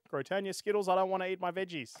 10 work. Grotania Skittles, I don't want to eat my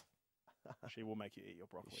veggies. She will make you eat your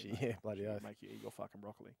broccoli. mate. Yeah, bloody She will oath. make you eat your fucking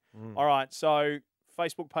broccoli. Mm. All right, so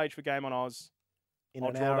Facebook page for Game on Oz. In I'll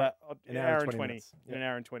an draw hour, that. an hour and 20 minutes. In Yep. an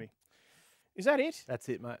hour and 20. Is that it? That's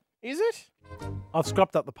it, mate. Is it? I've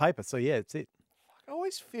scrubbed up the paper, so yeah, it's it. I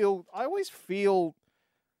always feel like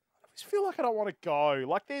I don't want to go.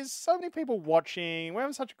 Like there's so many people watching. We're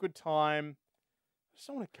having such a good time. I just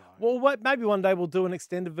don't want to go. Well, wait, maybe one day we'll do an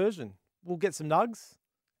extended version. We'll get some nugs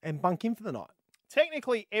and bunk in for the night.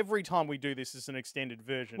 technically every time we do this is an extended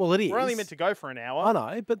version. Well, it We're only is. meant to go for an hour. I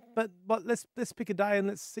know, but let's pick a day and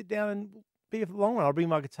let's sit down and be a long one. I'll bring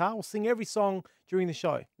my guitar. We'll sing every song during the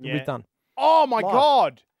show. Yeah. We've done. Oh my Live.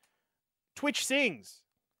 God. Twitch sings.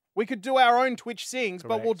 We could do our own Twitch sings,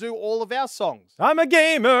 but we'll Correct. do all of our songs. I'm a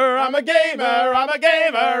gamer. I'm a gamer. I'm a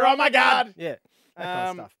gamer. Oh my God. Yeah. That kind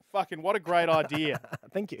of stuff. Fucking what a great idea.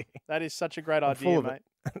 Thank you. That is such a great I'm idea, full of mate.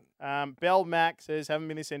 it. Bell Mac says, haven't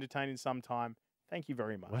been this entertained in some time. Thank you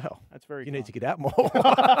very much. Well, That's very you kind. need to get out more.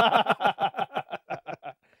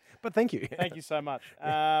 But thank you. Thank you so much.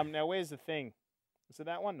 Now, where's the thing? Is it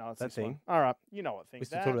that one? No, it's That this one. thing. All right. You know what thing. We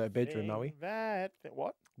still talk about bedroom, thing, are we? That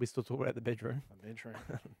what? We still talk about the bedroom. My bedroom.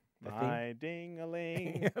 That thing. My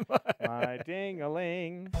ding-a-ling. My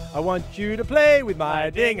ding-a-ling. I want you to play with my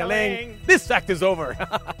ding-a-ling. ding-a-ling. This act is over.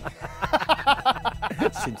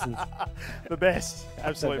 Simpsons. The best.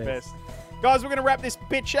 Absolute best. best. Guys, we're going to wrap this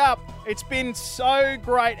bitch up. It's been so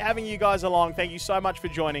great having you guys along. Thank you so much for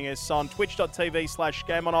joining us on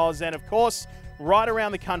twitch.tv/GameOnOz and, of course, right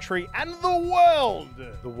around the country and the world.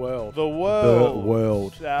 The world. The world. The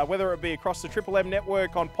world. Whether it be across the Triple M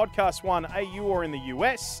network on Podcast One AU or in the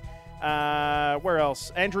US. Where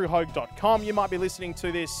else? AndrewHogue.com. You might be listening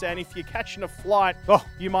to this, and if you're catching a flight,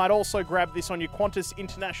 you might also grab this on your Qantas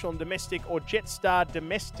International and Domestic or Jetstar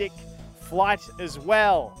Domestic flight as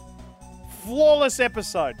well. Flawless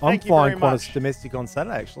episode. Thank I'm you flying very much. Qantas Domestic on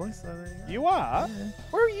Saturday, actually. So there you go. You are? Yeah.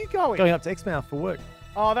 Where are you going? Going up to Exmouth for work.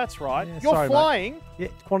 Oh, that's right. Yeah, You're sorry, mate. flying. Yeah,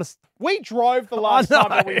 Qantas. We drove the last time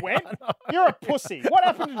that we went. I know. You're a pussy. What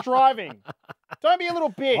happened to driving? Don't be a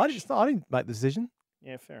little bitch. I didn't make the decision.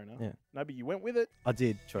 Yeah, fair enough. Yeah. No, but you went with it. I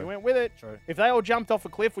did. True. You went with it. True. If they all jumped off a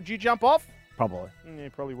cliff, would you jump off? Probably. Yeah,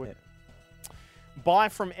 probably would. Buy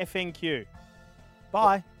from FNQ.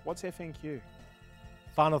 Bye. What's FNQ?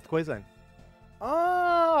 Far North Queensland.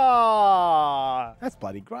 Ah, That's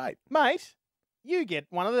bloody great. mate, you get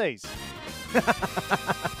one of these.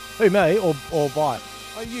 Who, me or buy it?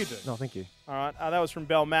 Oh, you do. No, thank you. All right. That was from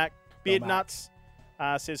Bell Mac. Beard Mac. Nuts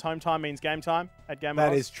says home time means game time at Game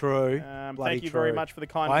That Oz. is true. Thank you very much for the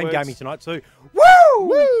kind I am words. gaming tonight too. Woo!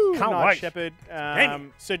 Woo! Can't Night wait. Shepherd.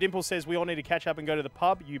 Gaming. Sir Dimple says we all need to catch up and go to the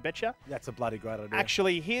pub. You betcha. That's a bloody great idea.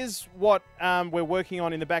 Actually, here's what we're working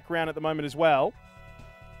on in the background at the moment as well.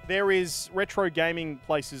 There is retro gaming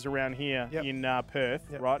places around here Yep. in Perth,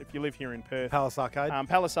 Yep. right? If you live here in Perth. Palace Arcade.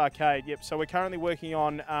 Palace Arcade, yep. So we're currently working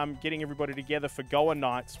on getting everybody together for Goa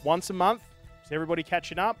nights once a month. So everybody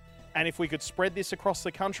catching up. And if we could spread this across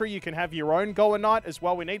the country, you can have your own Goa night as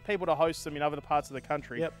well. We need people to host them in other parts of the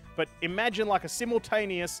country. Yep. But imagine like a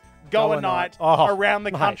simultaneous Goa Goa night night. around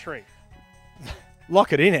the mate. country.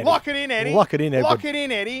 Lock it in, Eddie. Lock it in, Eddie. Lock it in, Eddie. Lock it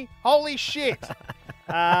in, Eddie. Holy shit.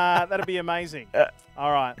 That'd be amazing.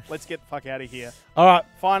 All right, let's get the fuck out of here. All right.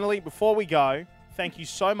 Finally, before we go, thank you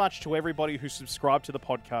so much to everybody who subscribed to the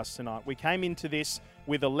podcast tonight. We came into this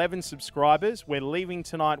with 11 subscribers. We're leaving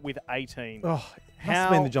tonight with 18. Oh, it must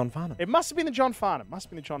have been the John Farnham. It must have been the John Farnham. Must have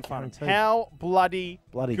been the John Farnham. Guaranteed. How bloody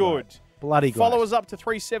Bloody good. great. Bloody great. Follow us up to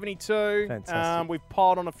 372. Fantastic. We've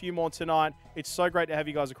piled on a few more tonight. It's so great to have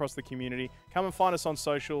you guys across the community. Come and find us on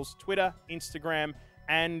socials, Twitter, Instagram,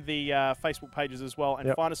 and the Facebook pages as well. And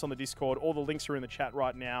Yep. find us on the Discord. All the links are in the chat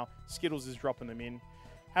right now. Skittles is dropping them in.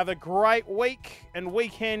 Have a great week and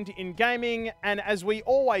weekend in gaming. And as we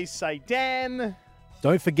always say, Dan...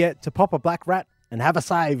 Don't forget to pop a black rat and have a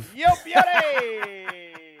save. Yup, yaddy!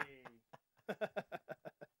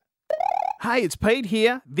 Hey, it's Pete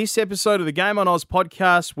here. This episode of the Game on Oz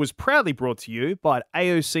podcast was proudly brought to you by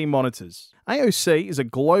AOC Monitors. AOC is a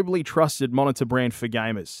globally trusted monitor brand for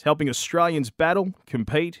gamers, helping Australians battle,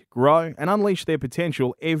 compete, grow, and unleash their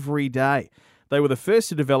potential every day. They were the first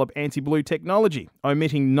to develop anti-blue technology,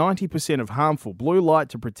 omitting 90% of harmful blue light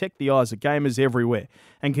to protect the eyes of gamers everywhere,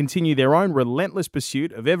 and continue their own relentless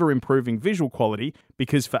pursuit of ever-improving visual quality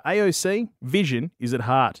because for AOC, vision is at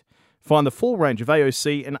heart. Find the full range of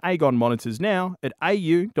AOC and Aegon monitors now at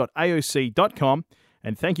au.aoc.com,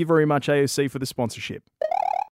 and thank you very much AOC for the sponsorship.